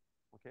the nu,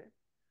 okay?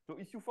 So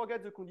if you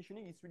forget the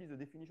conditioning, it's really the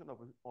definition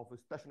of a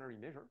stationary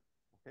measure,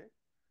 okay?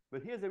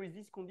 But here there is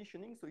this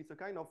conditioning, so it's a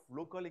kind of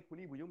local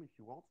equilibrium, if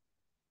you want,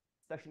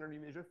 stationary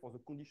measure for the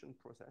conditioned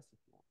process, if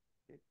you want.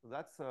 Okay, so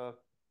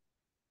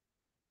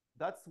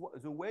that's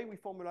the way we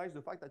formalize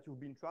the fact that you've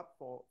been trapped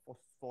for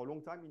a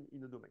long time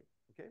in a domain.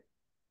 Okay.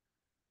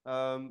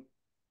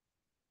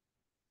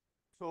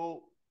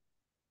 So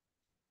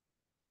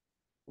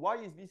why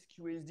is this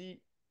QSD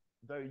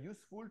very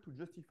useful to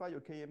justify a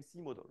KMC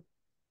model?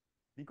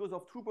 Because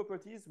of two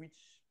properties which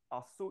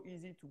are so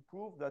easy to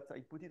prove that I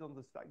put it on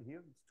the slide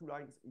here. It's 2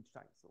 lines each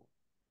time.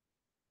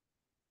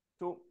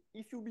 So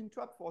if you've been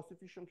trapped for a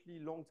sufficiently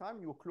long time,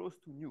 you're close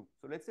to nu.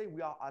 So let's say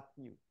we are at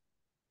nu.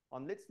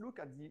 And let's look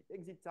at the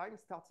exit time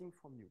starting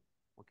from nu.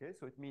 Okay,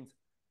 so it means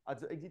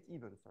at the exit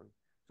event, sorry.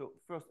 So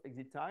first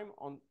exit time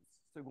on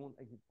second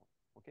exit point.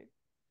 Okay.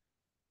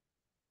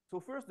 So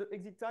first, the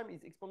exit time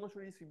is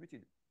exponentially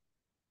distributed.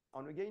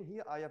 And again,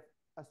 here I have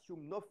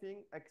assumed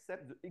nothing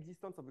except the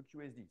existence of a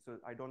QSD. So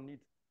I don't need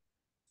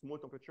small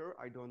temperature.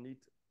 I don't need,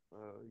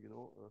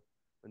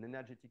 an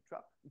energetic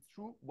trap. It's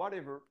true,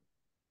 whatever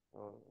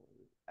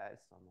S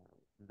on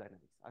the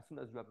dynamics, as soon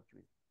as you have a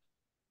QSD.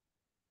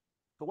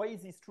 So why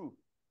is this true?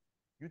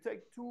 You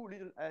take 2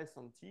 little s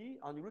on t,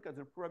 and you look at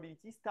the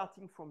probability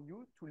starting from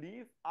u to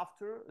leave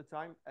after a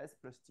time s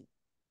plus t.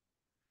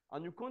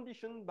 And you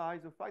condition by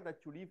the fact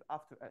that you leave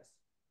after s.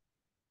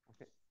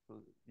 Okay, so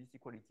this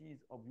equality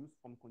is obvious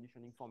from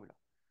conditioning formula.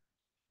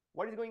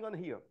 What is going on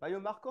here? By a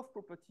Markov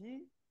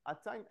property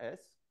at time s,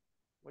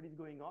 what is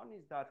going on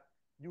is that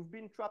you've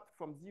been trapped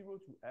from 0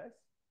 to s,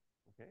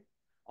 okay?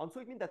 And so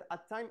it means that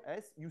at time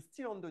s, you're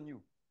still on the nu,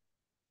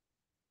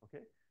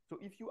 okay? So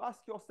if you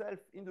ask yourself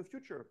in the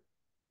future,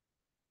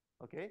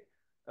 okay,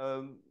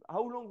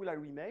 how long will I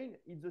remain?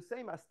 It's the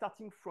same as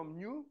starting from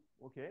nu,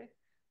 okay?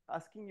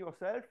 Asking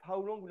yourself, how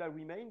long will I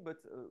remain, but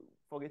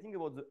forgetting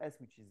about the s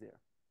which is there,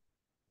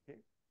 okay?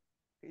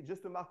 It's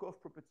just a Markov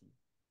property,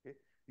 okay?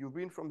 You've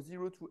been from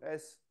 0 to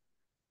s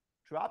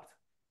trapped.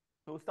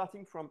 So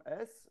starting from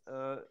s,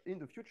 in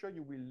the future,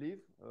 you will live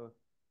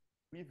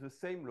with the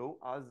same law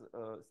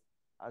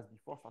as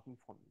before starting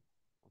from nu,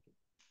 okay?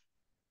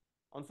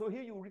 And so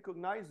here you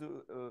recognize the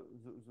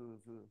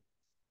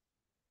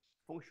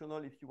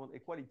functional, if you want,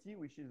 equality,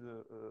 which is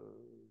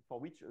for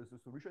which the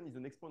solution is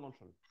an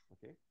exponential,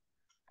 okay?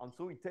 And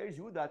so it tells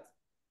you that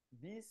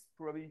this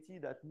probability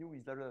that nu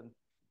is larger than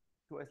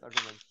 2s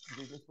larger than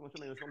there is an exponential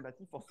minus lambda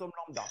t for some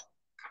lambda,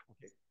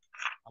 okay?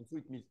 And so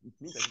it means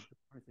that it's a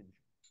full solution.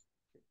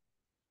 Okay?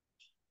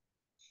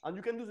 And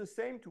you can do the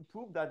same to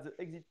prove that the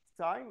exit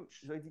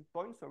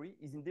point, sorry,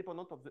 is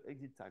independent of the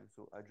exit time.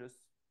 So I just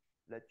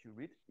let you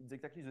read. It's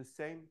exactly the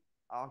same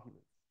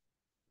argument.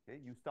 Okay,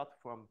 you start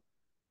from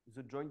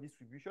the joint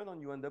distribution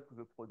and you end up with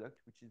a product,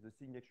 which is the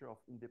signature of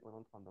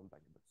independent random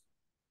variables.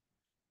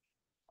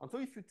 And so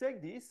if you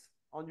take this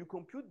and you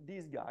compute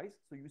these guys,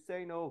 so you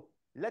say, no,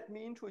 let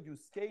me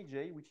introduce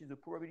Kj, which is the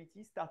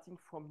probability starting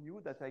from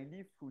nu that I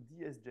live through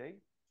dsj,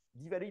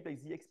 divided by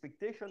the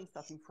expectation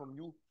starting from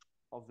nu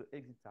of the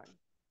exit time.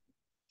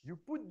 You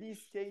put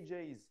these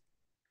Kj's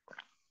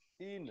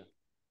in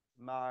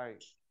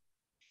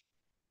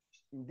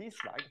this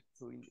slide,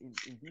 so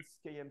in this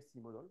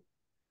KMC model,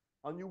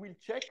 and you will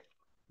check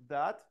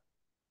that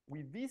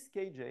with this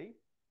Kj,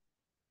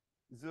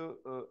 the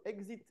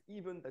exit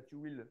event that you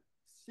will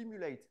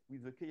simulate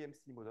with the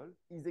KMC model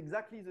is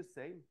exactly the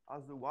same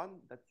as the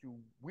one that you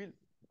will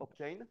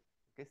obtain,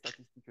 okay,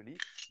 statistically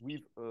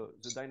with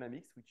the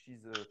dynamics, which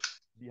is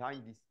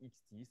behind this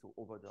xt, so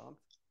overdamped,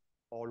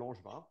 or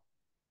Langevin,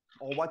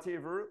 or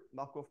whatever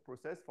Markov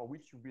process for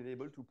which you've been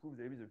able to prove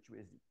there is a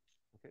QSD.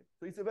 Okay,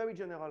 so it's a very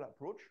general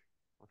approach,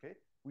 okay,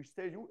 which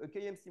tells you a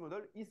KMC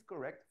model is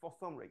correct for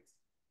some rates.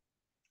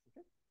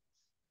 Okay.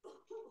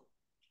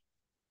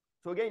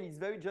 So again, it's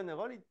very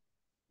general. It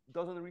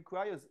doesn't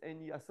require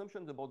any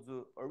assumptions about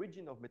the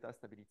origin of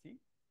metastability.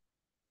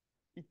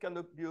 It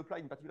can be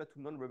applied in particular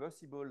to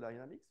non-reversible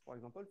dynamics, for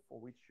example, for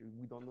which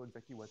we don't know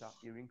exactly what are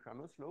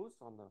Ehring-Kramers laws.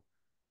 And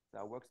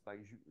there are works by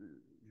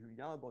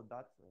Julien about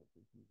that,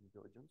 the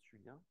audience,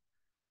 Julien.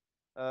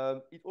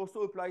 It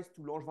also applies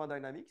to Langevin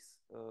dynamics.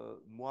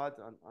 Moide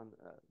and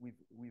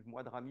with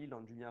Moide Ramil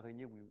and Julien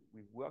Régnier,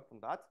 we've worked on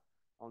that.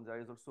 And there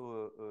is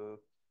also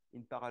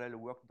in parallel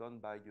work done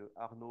by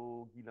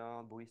Arnaud,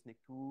 Guillain, Boris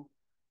Nectou,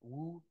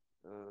 Wu,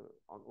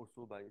 and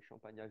also by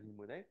Champagna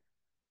Villemonet.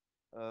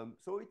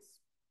 So it's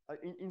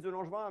in the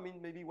Langevin, I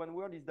mean, maybe one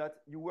word is that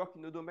you work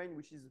in a domain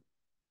which is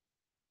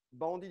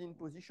bounded in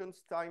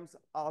positions times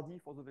RD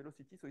for the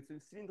velocity. So it's a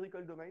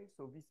cylindrical domain.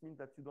 So this means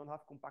that you don't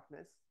have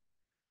compactness.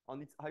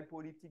 And it's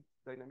hypoelliptic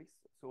dynamics.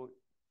 So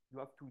you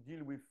have to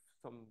deal with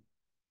some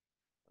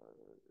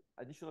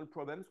additional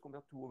problems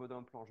compared to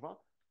overdamped Langevin.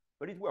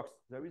 But it works.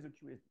 There is a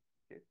QSD.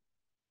 Okay?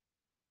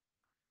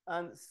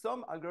 And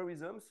some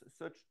algorithms,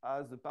 such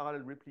as the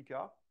parallel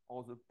replica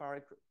or the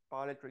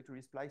parallel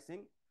trajectory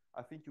splicing,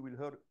 I think you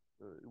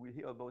will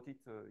hear about it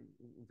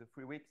in the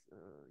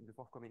in the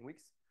forthcoming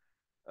weeks.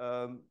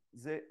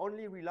 They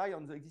only rely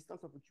on the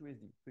existence of a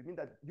QSD. So it means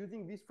that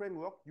using this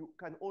framework, you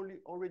can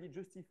already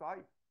justify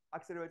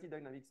accelerated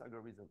dynamics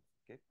algorithms.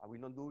 Okay, I will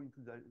not go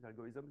into the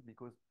algorithms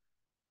because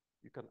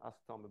you can ask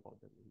Tom about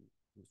them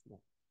in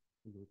small.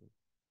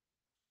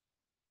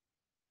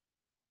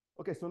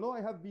 Okay, so now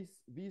I have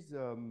this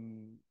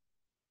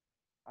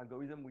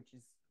algorithm, which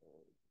is,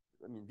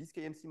 I mean, this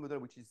KMC model,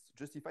 which is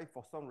justified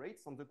for some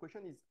rates. And the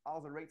question is, are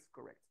the rates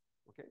correct?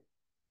 Okay.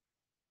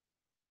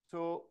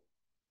 So,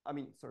 I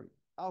mean, sorry,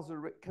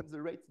 can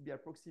the rates be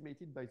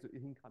approximated by the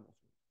Ehring-Kramers?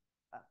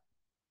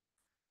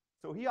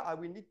 So here I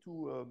will need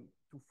to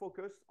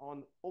focus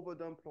on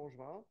overdamp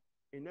Langevin,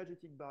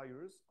 energetic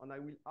barriers, and I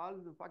will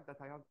add the fact that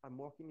I'm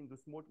working in the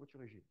small temperature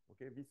regime.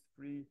 Okay, these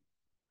three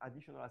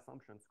additional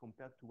assumptions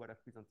compared to what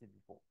I've presented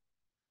before.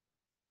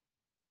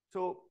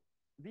 So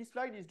this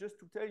slide is just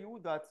to tell you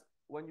that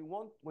when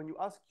you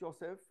ask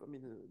yourself, I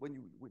mean,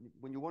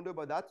 when you wonder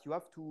about that, you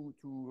have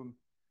to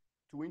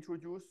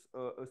introduce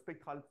a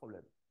spectral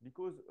problem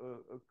because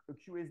a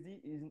QSD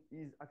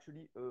is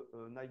actually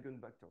an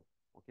eigenvector.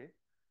 Okay,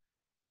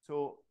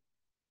 so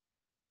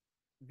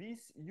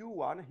this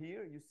U1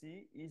 here, you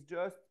see, is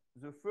just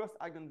the first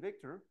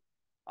eigenvector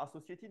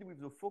associated with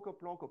the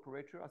Fokker-Planck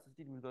operator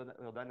associated with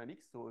the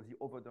dynamics, so the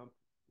overdamp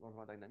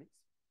dynamics.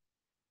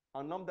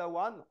 And lambda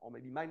 1, or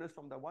maybe minus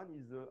lambda 1,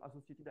 is the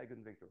associated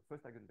eigenvector,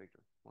 first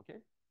eigenvector, okay?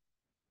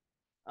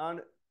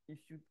 And if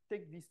you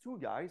take these two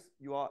guys,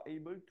 you are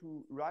able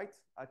to write,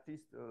 at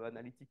least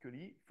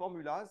analytically,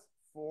 formulas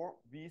for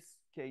this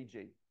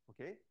Kj,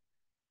 okay?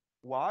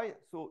 Why?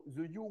 So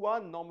the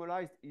U1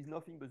 normalized is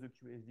nothing but the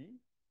QSD.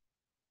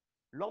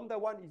 Lambda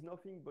 1 is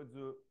nothing but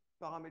the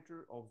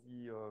parameter of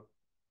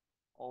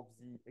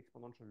the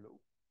exponential law.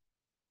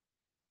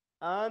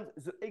 And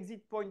the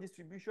exit point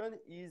distribution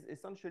is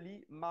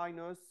essentially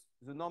minus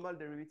the normal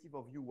derivative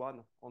of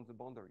U1 on the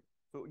boundary.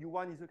 So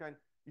U1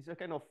 is a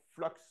kind of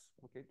flux,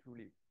 okay, to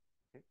live.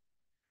 Okay?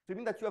 So it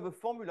means that you have a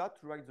formula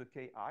to write the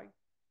Ki.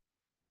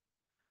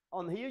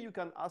 And here you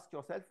can ask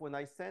yourself, when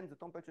I send the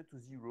temperature to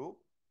 0,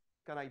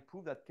 can I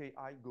prove that Ki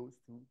goes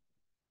to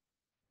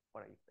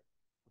what I expect?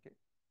 Okay.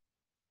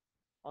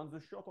 And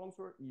the short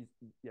answer is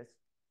yes.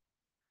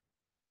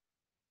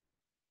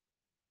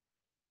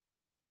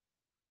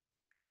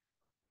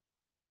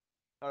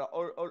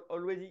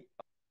 Already,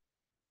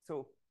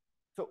 so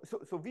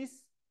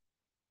this,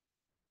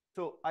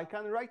 so I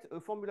can write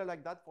a formula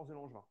like that for the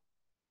Langevin.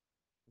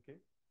 Okay.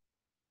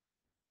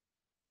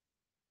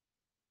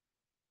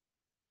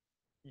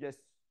 Yes,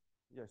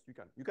 yes, you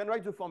can. You can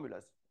write the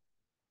formulas.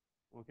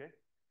 Okay.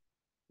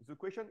 The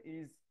question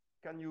is,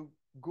 can you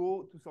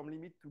go to some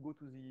limit to go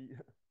to the?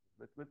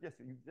 but yes,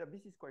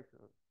 this is quite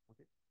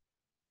okay.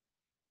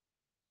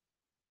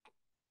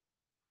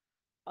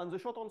 And the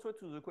short answer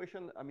to the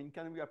question, I mean,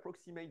 can we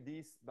approximate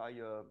this by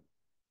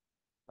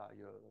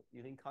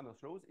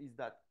Ehring-Kramer's laws? Is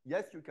that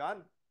yes, you can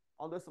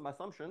under some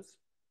assumptions.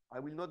 I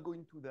will not go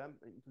into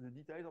the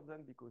details of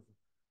them because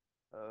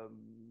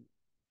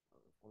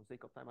for the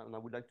sake of time, and I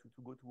would like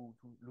to go to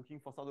looking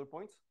for other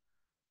points.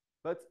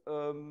 But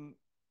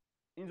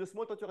in the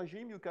small temperature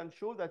regime, you can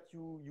show that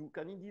you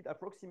can indeed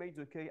approximate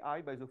the Ki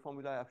by the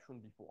formula I've shown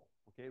before,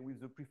 okay, with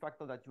the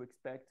prefactor that you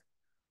expect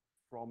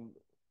from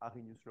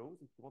Arrhenius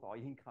laws, if you want, or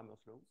Ehring-Kramer's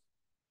laws.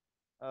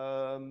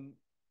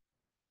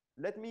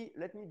 Let me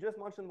just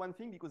mention one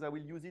thing because I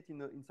will use it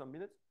in some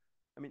minutes.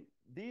 I mean,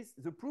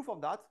 the proof of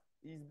that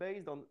is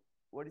based on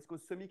what is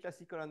called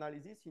semi-classical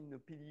analysis in the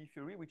PDE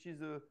theory, which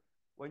is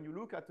when you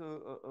look at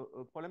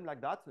a problem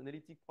like that, an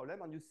elliptic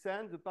problem, and you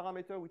send the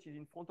parameter which is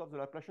in front of the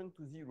Laplacian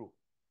to 0.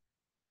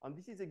 And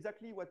this is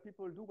exactly what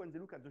people do when they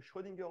look at the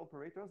Schrödinger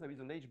operators. There is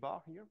an H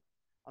bar here,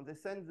 and they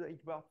send the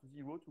H bar to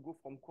 0 to go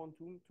from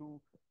quantum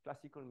to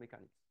classical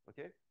mechanics,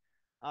 okay?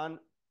 And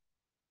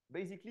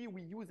basically,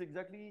 we use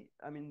exactly,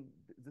 I mean,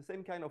 the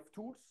same kind of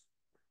tools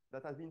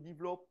that has been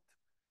developed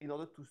in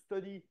order to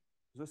study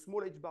the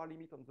small H bar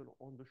limit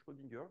on the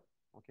Schrödinger,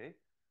 okay,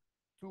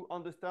 to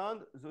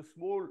understand the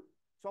small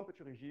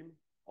temperature regime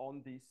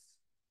on this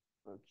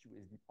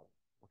QSD problem,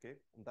 okay?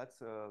 And that's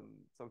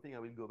something I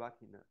will go back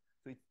in.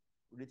 So it's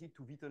related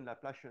to Witten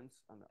Laplacians,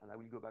 and I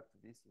will go back to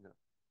this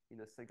in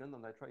a second,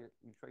 and we'll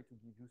try to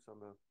give you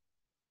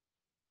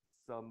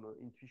some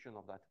intuition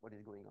of that, what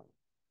is going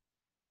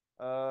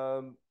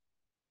on.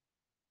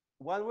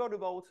 One word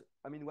about,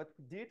 I mean, what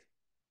we did.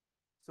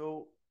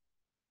 So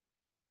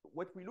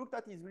what we looked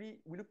at is really,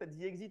 we looked at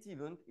the exit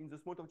event in the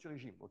small temperature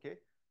regime, okay?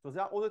 So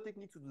there are other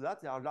techniques to do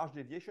that. There are large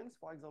deviations,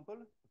 for example,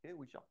 okay,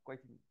 which are quite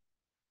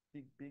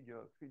big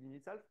field in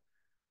itself,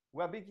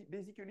 where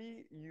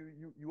basically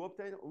you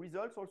obtain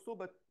results also,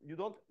 but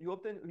you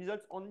obtain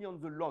results only on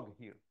the log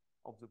here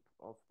of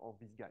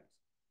these guys,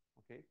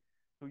 okay?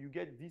 So you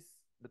get this,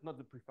 but not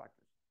the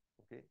prefactors,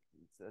 okay?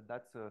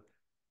 That's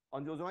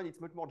on the other hand, it's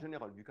much more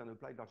general. You can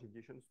apply large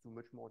deviations to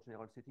much more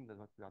general settings than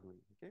what we are doing,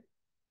 okay?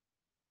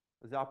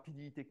 There are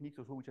PDE techniques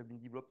also which have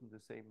been developed in the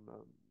same,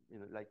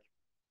 like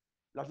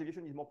large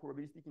deviation is more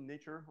probabilistic in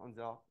nature, and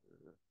there are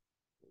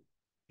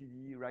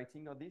PDE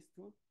writing of this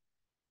too.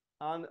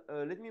 And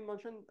let me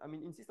mention, I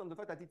mean, insist on the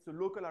fact that it's a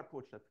local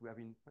approach that we have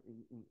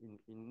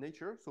in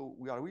nature. So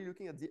we are really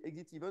looking at the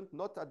exit event,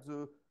 not at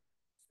the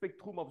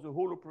spectrum of the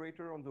whole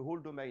operator on the whole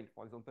domain,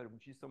 for example,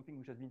 which is something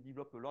which has been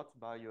developed a lot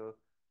by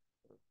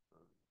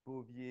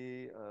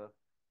Bouvier,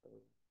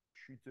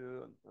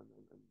 Schütte, and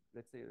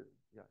let's say,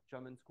 yeah,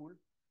 German school.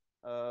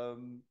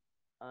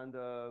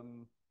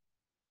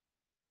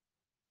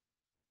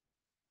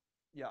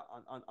 Yeah,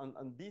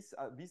 and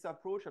this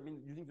approach, I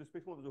mean, using the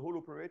spectrum of the whole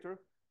operator,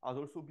 has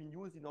also been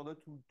used in order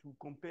to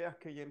compare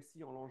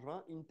KMC on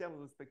Langevin in terms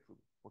of the spectrum.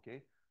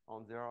 Okay,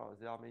 and there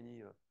are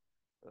many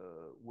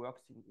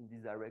works in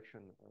this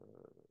direction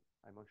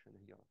I mentioned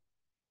here.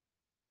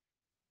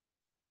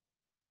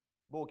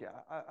 But okay,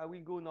 I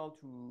will go now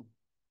to,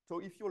 so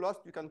if you're lost,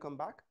 you can come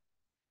back.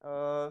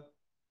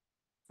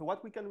 So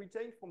what we can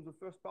retain from the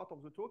first part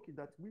of the talk is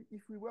that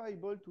if we were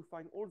able to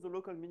find all the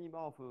local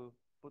minima of a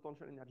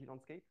potential energy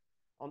landscape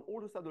on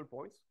all the saddle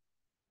points,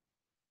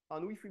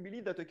 and if we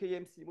believe that a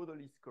KMC model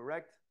is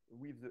correct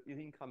with the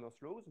Irving-Kramers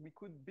laws, we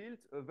could build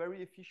a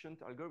very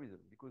efficient algorithm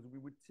because we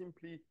would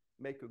simply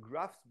make a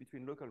graphs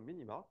between local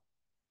minima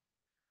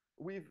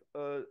with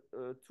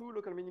two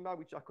local minima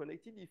which are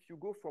connected if you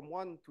go from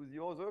one to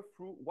the other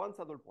through one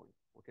saddle point,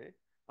 okay?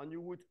 And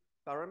you would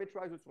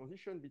parameterize the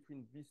transition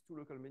between these two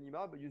local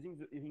minima by using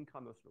the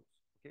Irving-Kramers laws,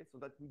 okay? So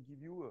that will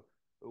give you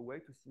a way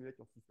to simulate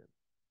your system.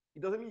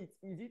 It doesn't mean it's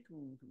easy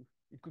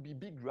it could be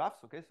big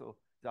graphs, okay? So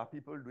there are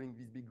people doing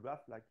this big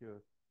graph like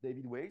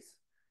David Weiss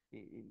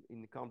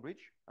in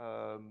Cambridge,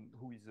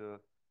 who is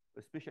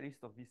a specialist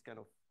of this kind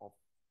of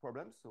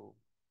problems. So,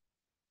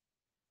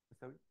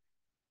 sorry?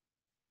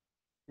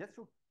 Yes,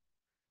 sure.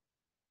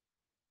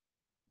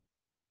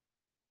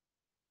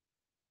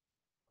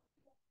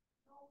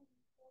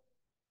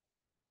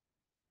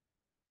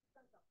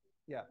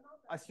 Yeah,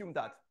 assume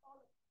that.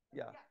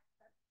 Yeah.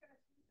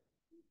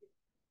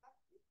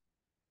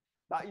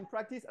 But in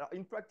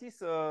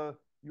practice,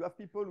 you have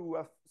people who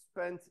have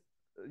spent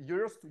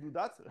years to do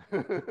that.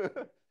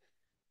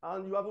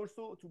 And you have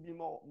also, to be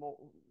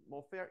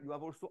more fair, you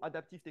have also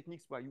adaptive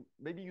techniques where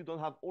maybe you don't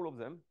have all of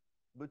them,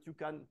 but you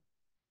can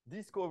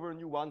discover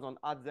new ones and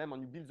add them,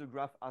 and you build the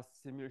graph as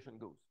simulation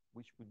goes,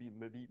 which would be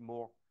maybe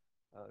more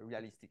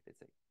realistic, let's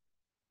say.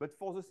 But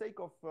for the sake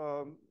of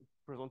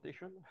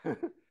presentation,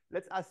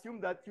 let's assume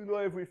that you know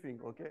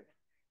everything, okay?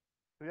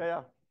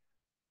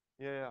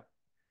 Yeah.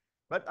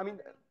 But I mean,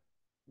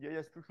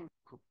 yes, true.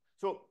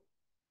 So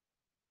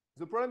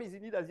the problem is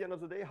indeed at the end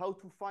of the day, how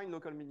to find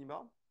local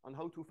minima and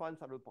how to find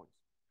saddle points.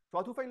 So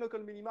how to find local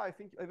minima, I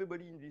think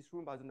everybody in this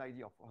room has an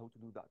idea of how to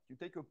do that. You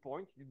take a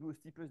point, you do a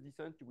steepest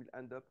descent, you will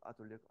end up at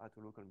a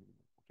local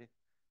minimum, okay?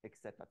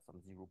 Except at some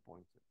 0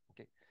 point,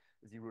 okay?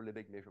 0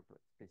 Lebesgue measure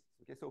places,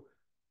 okay? So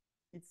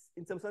it's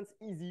in some sense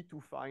easy to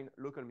find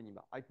local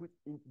minima. I put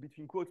in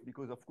between quotes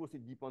because of course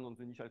it depends on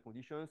the initial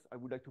conditions. I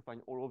would like to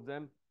find all of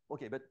them.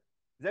 Okay, but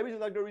there is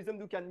an algorithm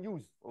you can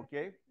use,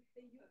 okay?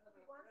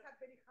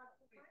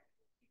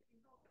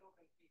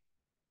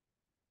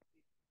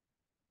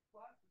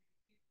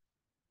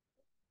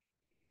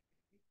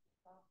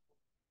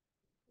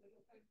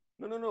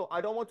 No. I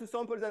don't want to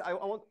sample that.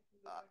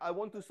 I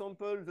want to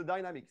sample the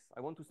dynamics.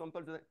 I want to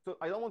sample so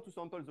I don't want to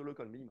sample the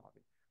local minima.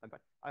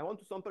 I want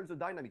to sample the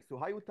dynamics. So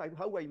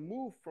how I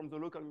move from the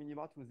local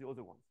minima to the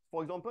other ones.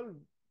 For example,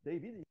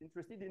 David is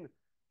interested in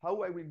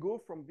how I will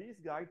go from this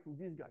guy to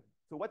this guy.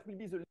 So what will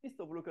be the list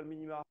of local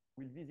minima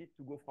we'll visit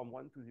to go from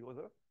one to the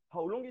other?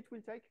 How long it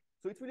will take?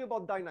 So it's really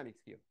about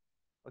dynamics here.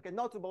 Okay,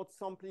 not about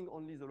sampling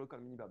only the local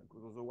minima,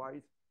 because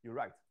otherwise you're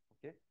right.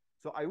 Okay,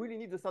 so I really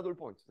need the saddle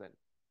points then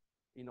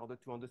in order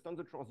to understand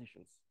the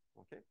transitions.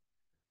 Okay,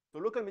 so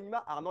local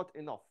minima are not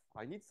enough.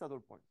 I need saddle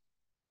points.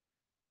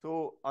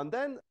 So, and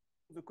then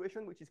the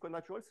question, which is quite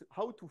natural, is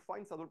how to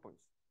find saddle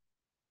points.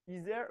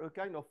 Is there a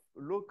kind of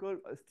local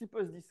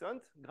steepest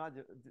descent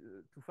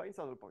to find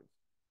saddle points?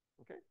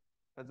 Okay,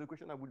 that's the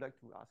question I would like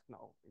to ask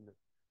now.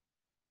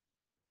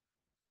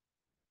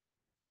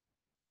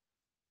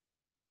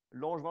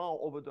 Langevin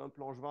or overdump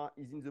Langevin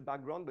is in the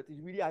background, but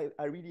it's really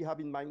I really have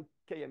in mind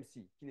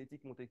KMC,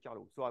 kinetic Monte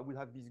Carlo. So I will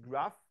have this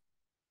graph,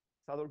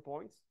 saddle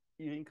points,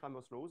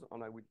 Irving-Kramers laws,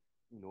 and I will,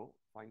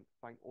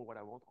 find all what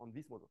I want on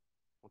this model.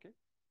 Okay.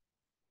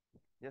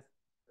 Yes.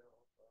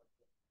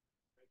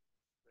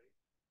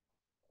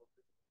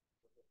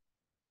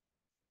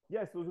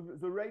 Yes. So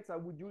the rates I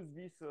would use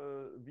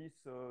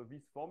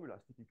these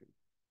formulas typically.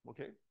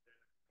 Okay.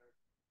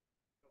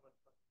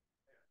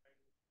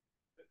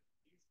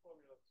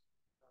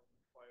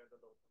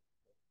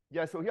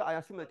 Yeah. So here I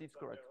assume that it's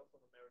correct.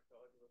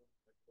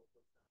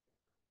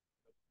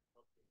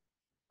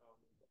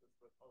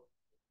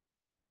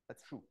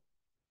 That's true.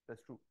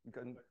 That's true. You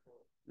can,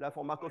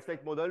 for Markov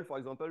state model, for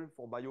example,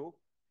 for bio,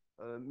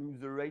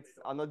 the rates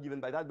are not given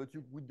by that, but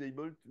you would be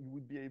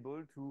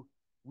able to,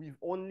 with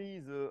only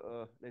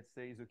the let's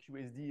say the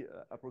QSD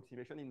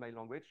approximation in my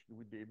language, you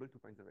would be able to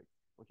find the rate.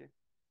 Okay.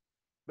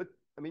 But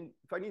I mean,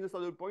 finding the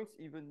saddle points,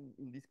 even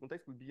in this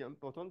context, would be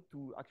important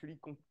to actually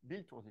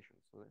build transitions.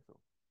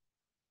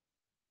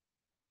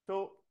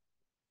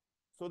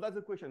 So that's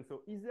the question.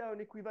 So is there an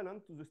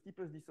equivalent to the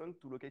steepest descent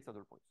to locate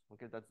saddle points?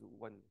 Okay, that's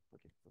one.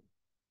 Okay.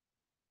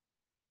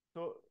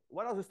 So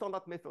what are the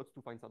standard methods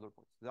to find saddle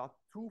points? There are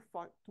two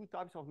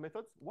types of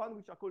methods. One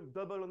which are called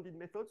double-ended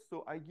methods.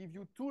 So I give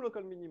you two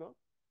local minima.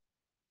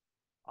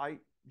 I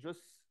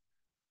just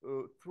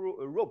throw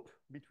a rope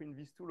between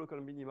these two local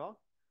minima,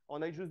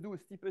 and I just do a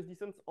steepest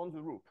descent on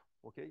the rope.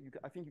 Okay,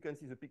 I think you can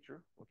see the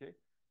picture. Okay,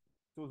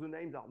 so the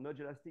names are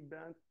nudge elastic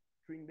band,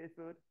 string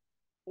method.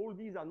 All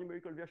these are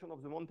numerical versions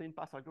of the mountain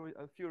pass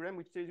theorem,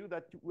 which tells you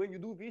that when you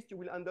do this, you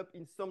will end up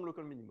in some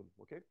local minimum.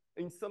 Okay,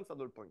 in some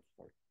saddle points,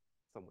 sorry,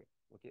 somewhere.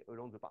 okay,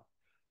 along the path.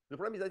 The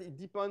problem is that it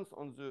depends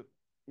on the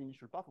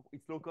initial path.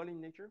 It's local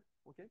in nature,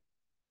 okay,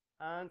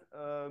 and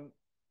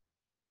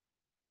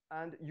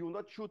you're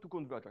not sure to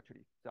converge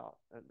actually. So,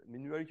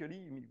 numerically,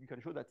 you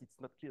can show that it's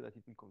not clear that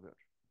it will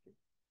converge. Okay.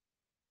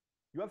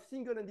 You have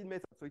single-ended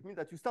method, so it means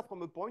that you start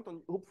from a point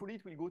and hopefully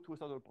it will go to a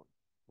certain point.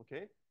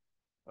 Okay.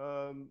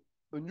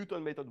 A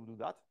Newton method will do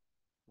that.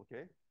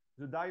 Okay.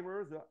 The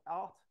dimer, the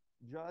art,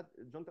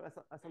 gentle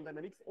ascent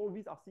dynamics, all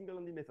these are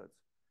single-ended methods.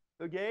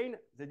 Again,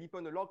 they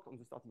depend a lot on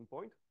the starting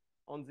point,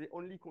 and they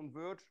only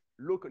converge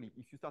locally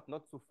if you start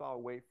not so far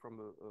away from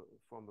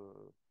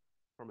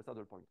a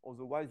saddle point.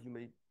 Otherwise, you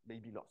may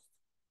be lost.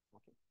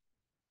 Okay.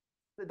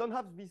 They don't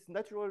have this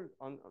natural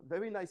and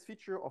very nice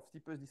feature of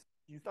steepest descent.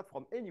 You start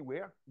from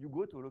anywhere, you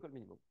go to a local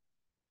minimum.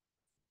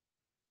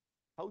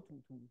 How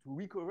to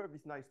recover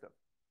this nice stuff?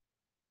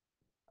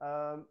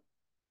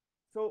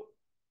 So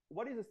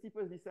what is the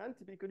steepest descent?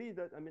 Typically,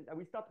 that, I mean, I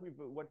will start with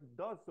what it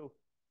does. So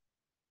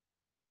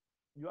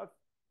you have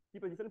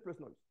steepest descent plus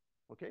noise.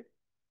 Okay.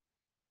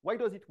 Why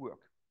does it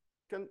work?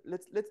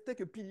 Let's take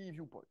a PDE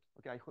viewpoint.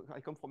 Okay, I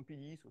come from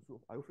PDE,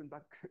 so I often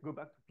go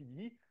back to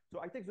PDE. So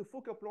I take the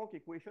Fokker-Planck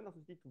equation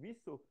associated to this,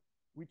 so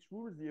which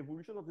rules the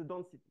evolution of the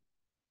density.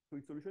 So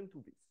it's solution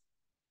to this.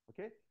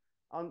 Okay,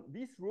 and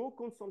this row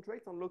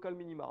concentrates on local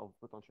minima of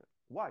potential.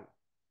 Why?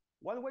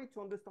 One way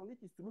to understand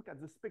it is to look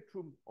at the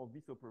spectrum of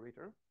this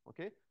operator.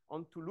 Okay,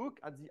 and to look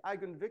at the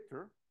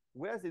eigenvector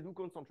where they do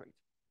concentrate.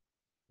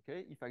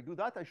 Okay, if I do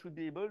that, I should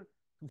be able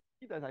to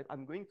see that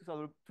I'm going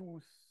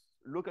to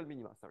local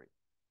minima. Sorry.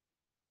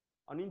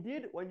 And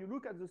indeed, when you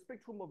look at the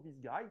spectrum of this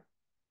guy,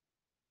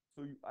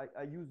 so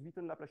I use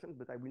Witten Laplacian,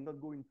 but I will not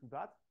go into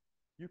that,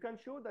 you can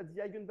show that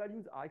the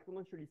eigenvalues are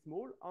exponentially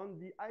small, and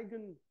the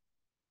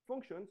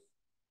eigenfunctions,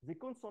 they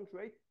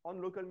concentrate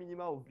on local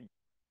minima of V.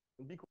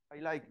 And because I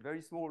like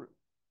very small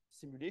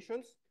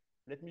simulations,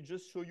 let me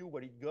just show you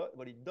what it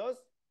does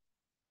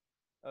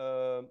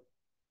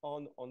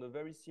on a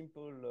very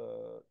simple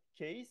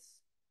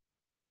case.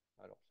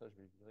 Alors, ça,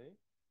 je vais virer,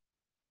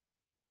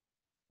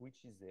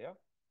 which is there.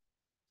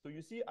 So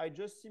you see, I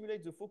just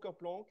simulate the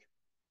Fokker-Planck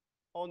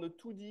on a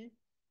 2D.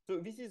 So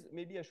this is,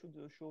 maybe I should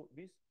show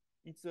this.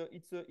 It's a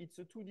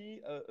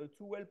 2D, a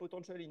two-well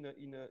potential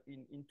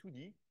in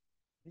 2D.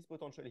 This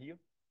potential here,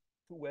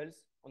 two wells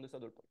on the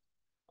saddle point.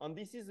 And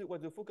this is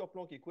what the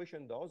Fokker-Planck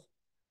equation does.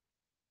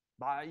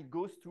 But it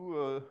goes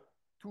to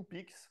 2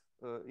 peaks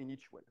in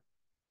each well.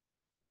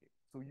 Okay.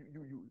 So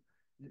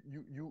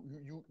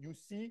you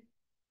see,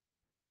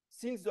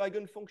 since the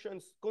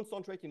eigenfunctions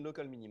concentrate in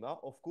local minima,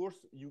 of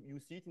course, you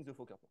see it in the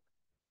Fokker-Planck.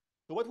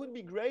 So what would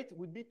be great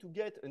would be to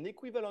get an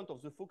equivalent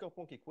of the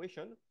Fokker-Planck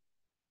equation,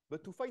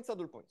 but to find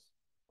saddle points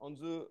on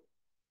the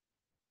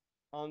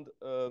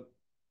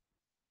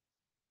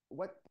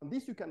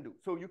this you can do.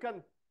 So you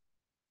can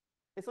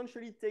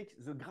essentially take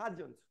the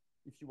gradient,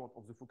 if you want,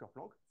 of the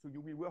Fokker-Planck. So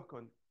you will work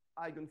on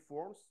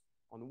eigenforms,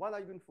 on one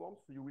eigenform.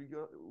 So you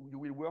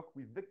will work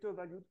with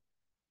vector-valued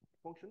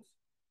functions.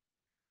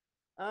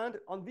 And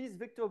on this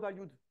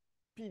vector-valued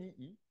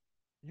PDE,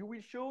 you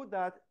will show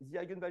that the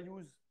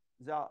eigenvalues,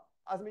 there are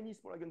as many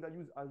small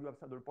eigenvalues as you have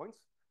saddle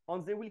points,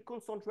 and they will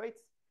concentrate.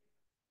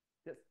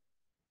 Yes.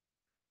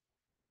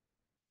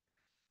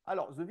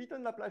 Alors, the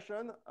Witten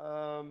Laplacian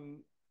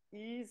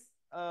is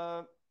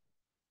a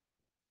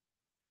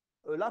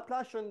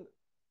Laplacian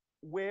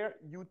where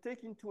you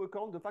take into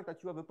account the fact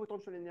that you have a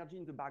potential energy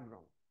in the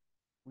background,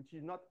 which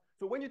is not.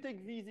 So when you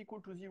take V is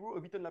equal to 0,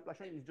 a Witten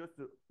Laplacian is just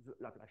the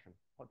Laplacian,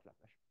 hot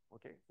Laplacian.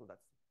 Okay, so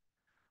that's.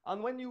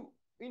 And when you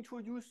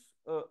introduce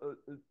a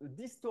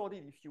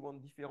distorted, if you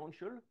want,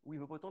 differential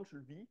with a potential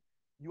V,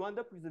 you end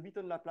up with the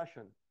Witten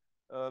Laplacian,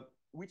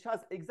 which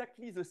has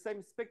exactly the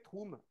same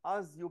spectrum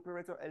as the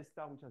operator L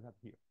star, which I have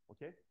here.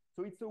 Okay,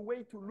 so it's a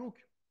way to look.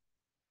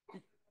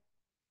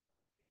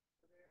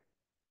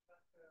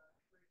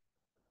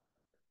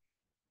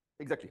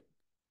 Exactly.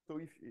 So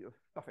if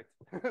perfect,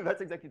 that's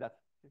exactly that.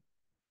 Okay.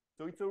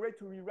 So it's a way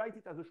to rewrite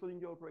it as a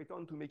Schrödinger operator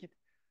and to make it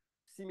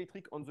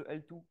symmetric on the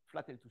L2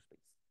 flat L2 space.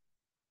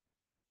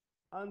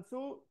 And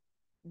so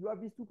you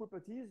have these two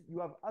properties. You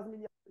have as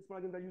many small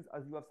eigenvalues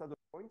as you have saddle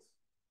points,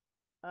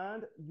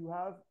 and you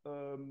have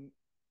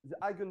the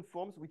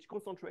eigenforms which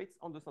concentrates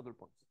on the saddle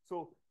points.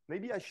 So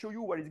maybe I show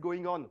you what is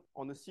going on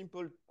the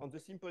simple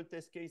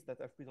test case that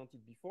I've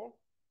presented before.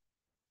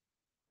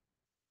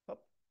 Hop.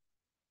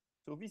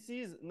 So this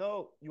is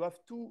now you have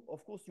two.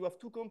 Of course, you have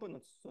two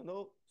components.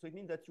 So it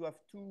means that you have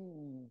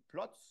two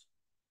plots,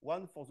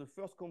 one for the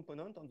first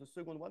component and the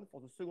second one for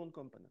the second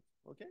component.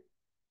 Okay.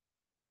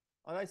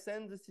 And I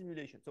send the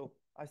simulation. So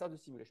I start the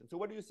simulation. So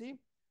what do you see?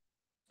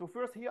 So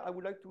first here, I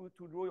would like to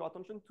draw your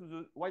attention to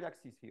the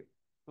y-axis here.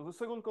 So the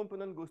second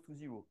component goes to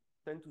 0,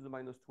 10 to the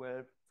minus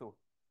 12. So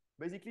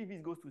basically,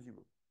 this goes to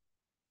 0.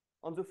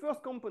 On the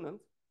first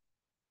component,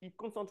 it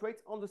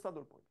concentrates on the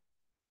saddle point.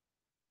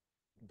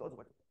 It does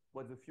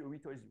what the theory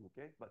tells you,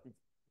 okay? But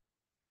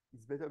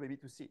it's better maybe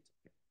to see it.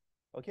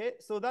 Okay,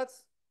 so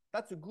that's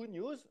a good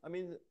news. I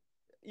mean,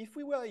 if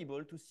we were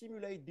able to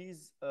simulate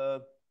these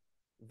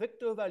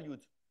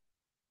vector-valued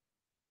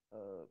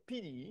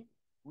PDE,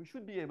 we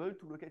should be able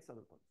to locate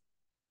saddle points.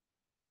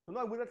 So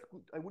now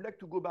I would like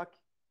to go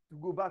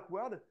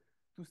backward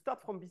to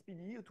start from this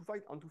PDE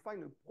to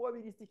find a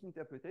probabilistic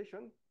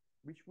interpretation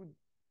which would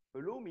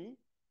allow me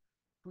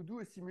to do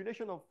a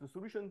simulation of the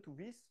solution to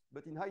this,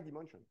 but in high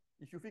dimension.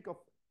 If you think of,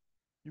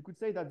 you could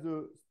say that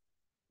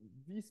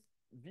this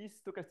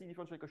stochastic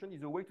differential equation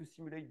is a way to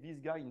simulate this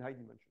guy in high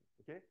dimension.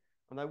 Okay,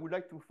 and I would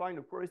like to find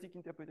a probabilistic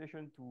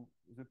interpretation to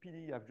the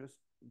PDE I've just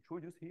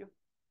introduced here.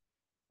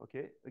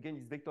 Okay, again,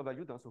 it's vector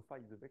valued, so phi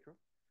is a vector,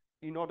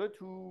 in order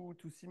to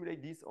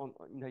simulate this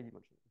in high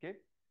dimension. Okay,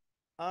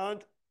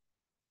 and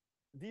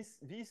this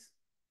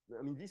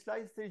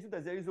slide tells you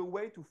that there is a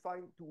way to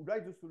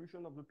write the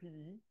solution of the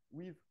PDE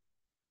with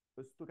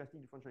a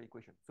stochastic differential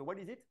equation. So what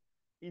is it?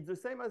 It's the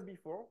same as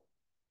before,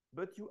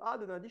 but you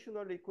add an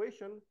additional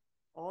equation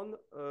on,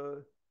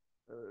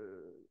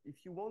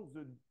 if you want,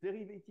 the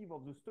derivative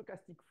of the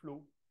stochastic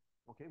flow,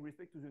 okay, with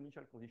respect to the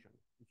initial condition,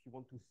 if you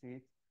want to say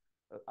it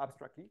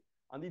abstractly.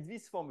 And it's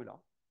this formula,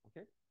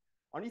 okay?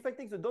 And if I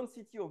take the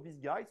density of this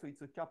guy, so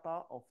it's a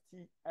kappa of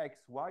t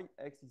x y,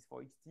 x is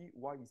for xt,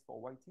 y is for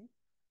yt.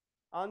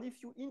 And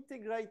if you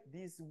integrate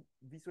this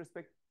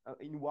respect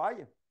in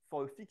y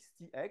for a fixed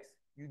tx,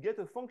 you get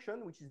a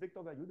function which is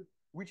vector valued,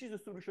 which is a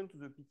solution to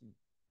the PTE.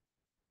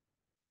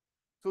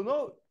 So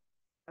now,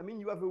 I mean,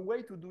 you have a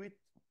way to do it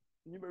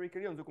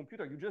numerically on the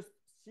computer. You just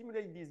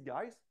simulate these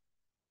guys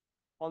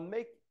and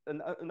make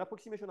an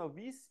approximation of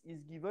this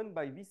is given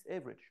by this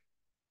average.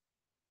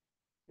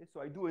 Okay,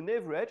 so I do an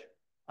average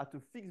at a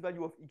fixed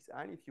value of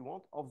xn, if you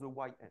want, of the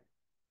yn.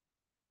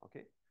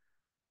 Okay,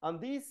 and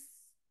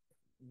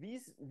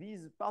these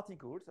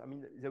particles, I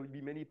mean, there will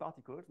be many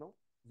particles, no?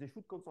 They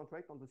should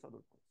concentrate on the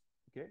saddle points.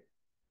 Okay,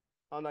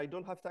 and I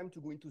don't have time to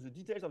go into the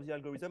details of the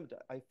algorithm,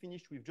 but I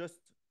finished with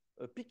just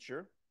a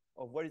picture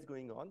of what is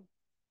going on.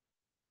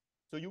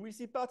 So you will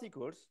see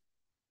particles.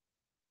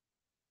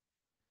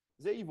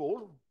 They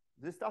evolve.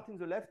 They start in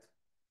the left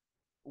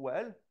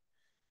well,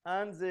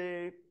 and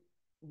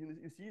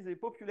you see they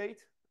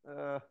populate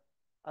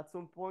at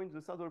some point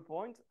the saddle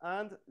point,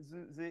 and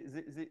they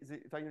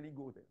finally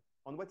go there.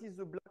 And what is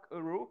the black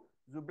arrow?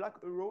 The black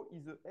arrow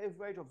is the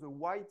average of the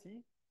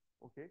yt,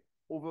 okay,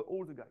 over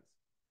all the guys.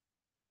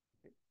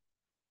 Okay.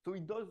 So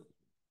it does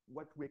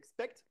what we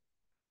expect,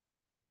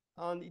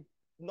 and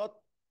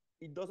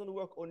it doesn't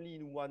work only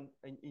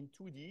in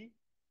 2D.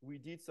 We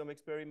did some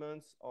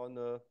experiments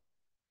on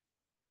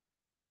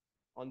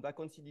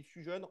vacancy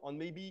diffusion, on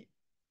maybe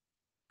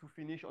to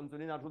finish on the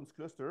Lennard-Jones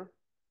cluster.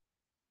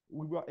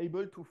 We were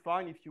able to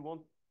find, if you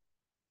want,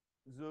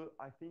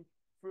 I think,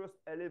 first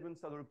 11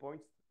 saddle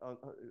points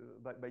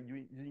by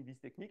using these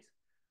techniques,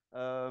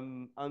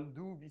 and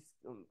do this,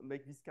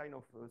 make this kind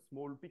of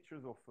small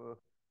pictures of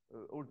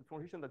all the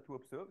transition that you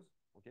observe.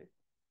 Okay.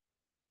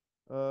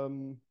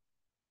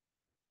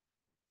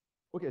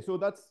 Okay, so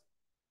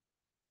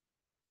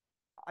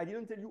I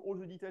didn't tell you all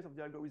the details of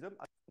the algorithm.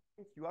 I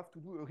think you have to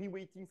do a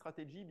reweighting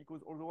strategy,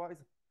 because otherwise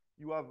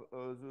you have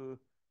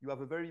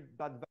a very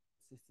bad variance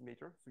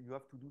estimator. So you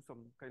have to do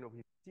some kind of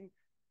reweighting.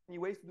 Many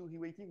ways to do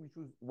reweighting, we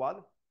choose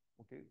one.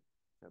 Okay,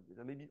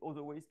 there may be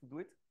other ways to do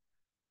it.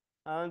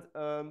 And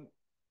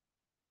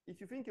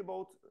if you think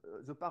about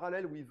the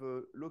parallel with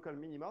local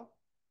minima,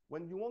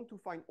 when you want to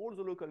find all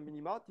the local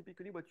minima,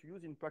 typically what you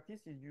use in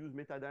practice is you use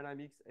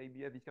metadynamics,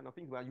 ABF, these kind of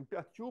things, where you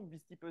perturb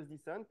this steepest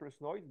descent plus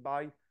noise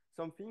by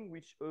something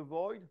which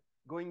avoid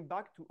going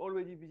back to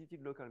already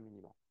visited local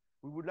minima.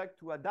 We would like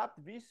to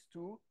adapt this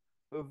to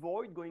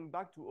avoid going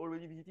back to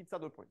already visited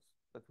saddle points.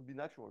 That would be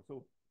natural.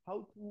 So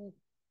how to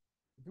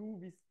do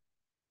this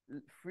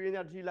free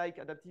energy-like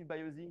adaptive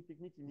biasing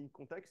technique in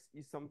context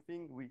is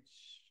something which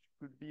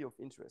could be of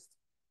interest.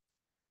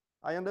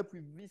 I end up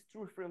with these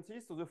two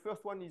references. So the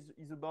first one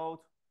is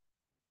about,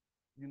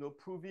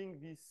 proving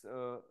this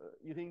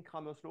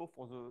Eyring-Kramers law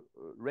for the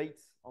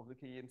rates of the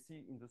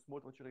KEMC in the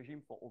small temperature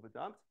regime for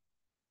overdamped.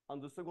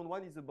 And the second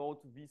one is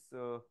about this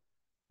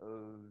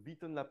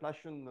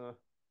Witten-Laplacian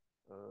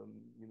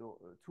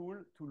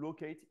tool to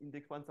locate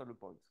index one saddle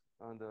points.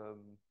 And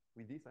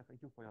with this, I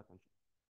thank you for your attention.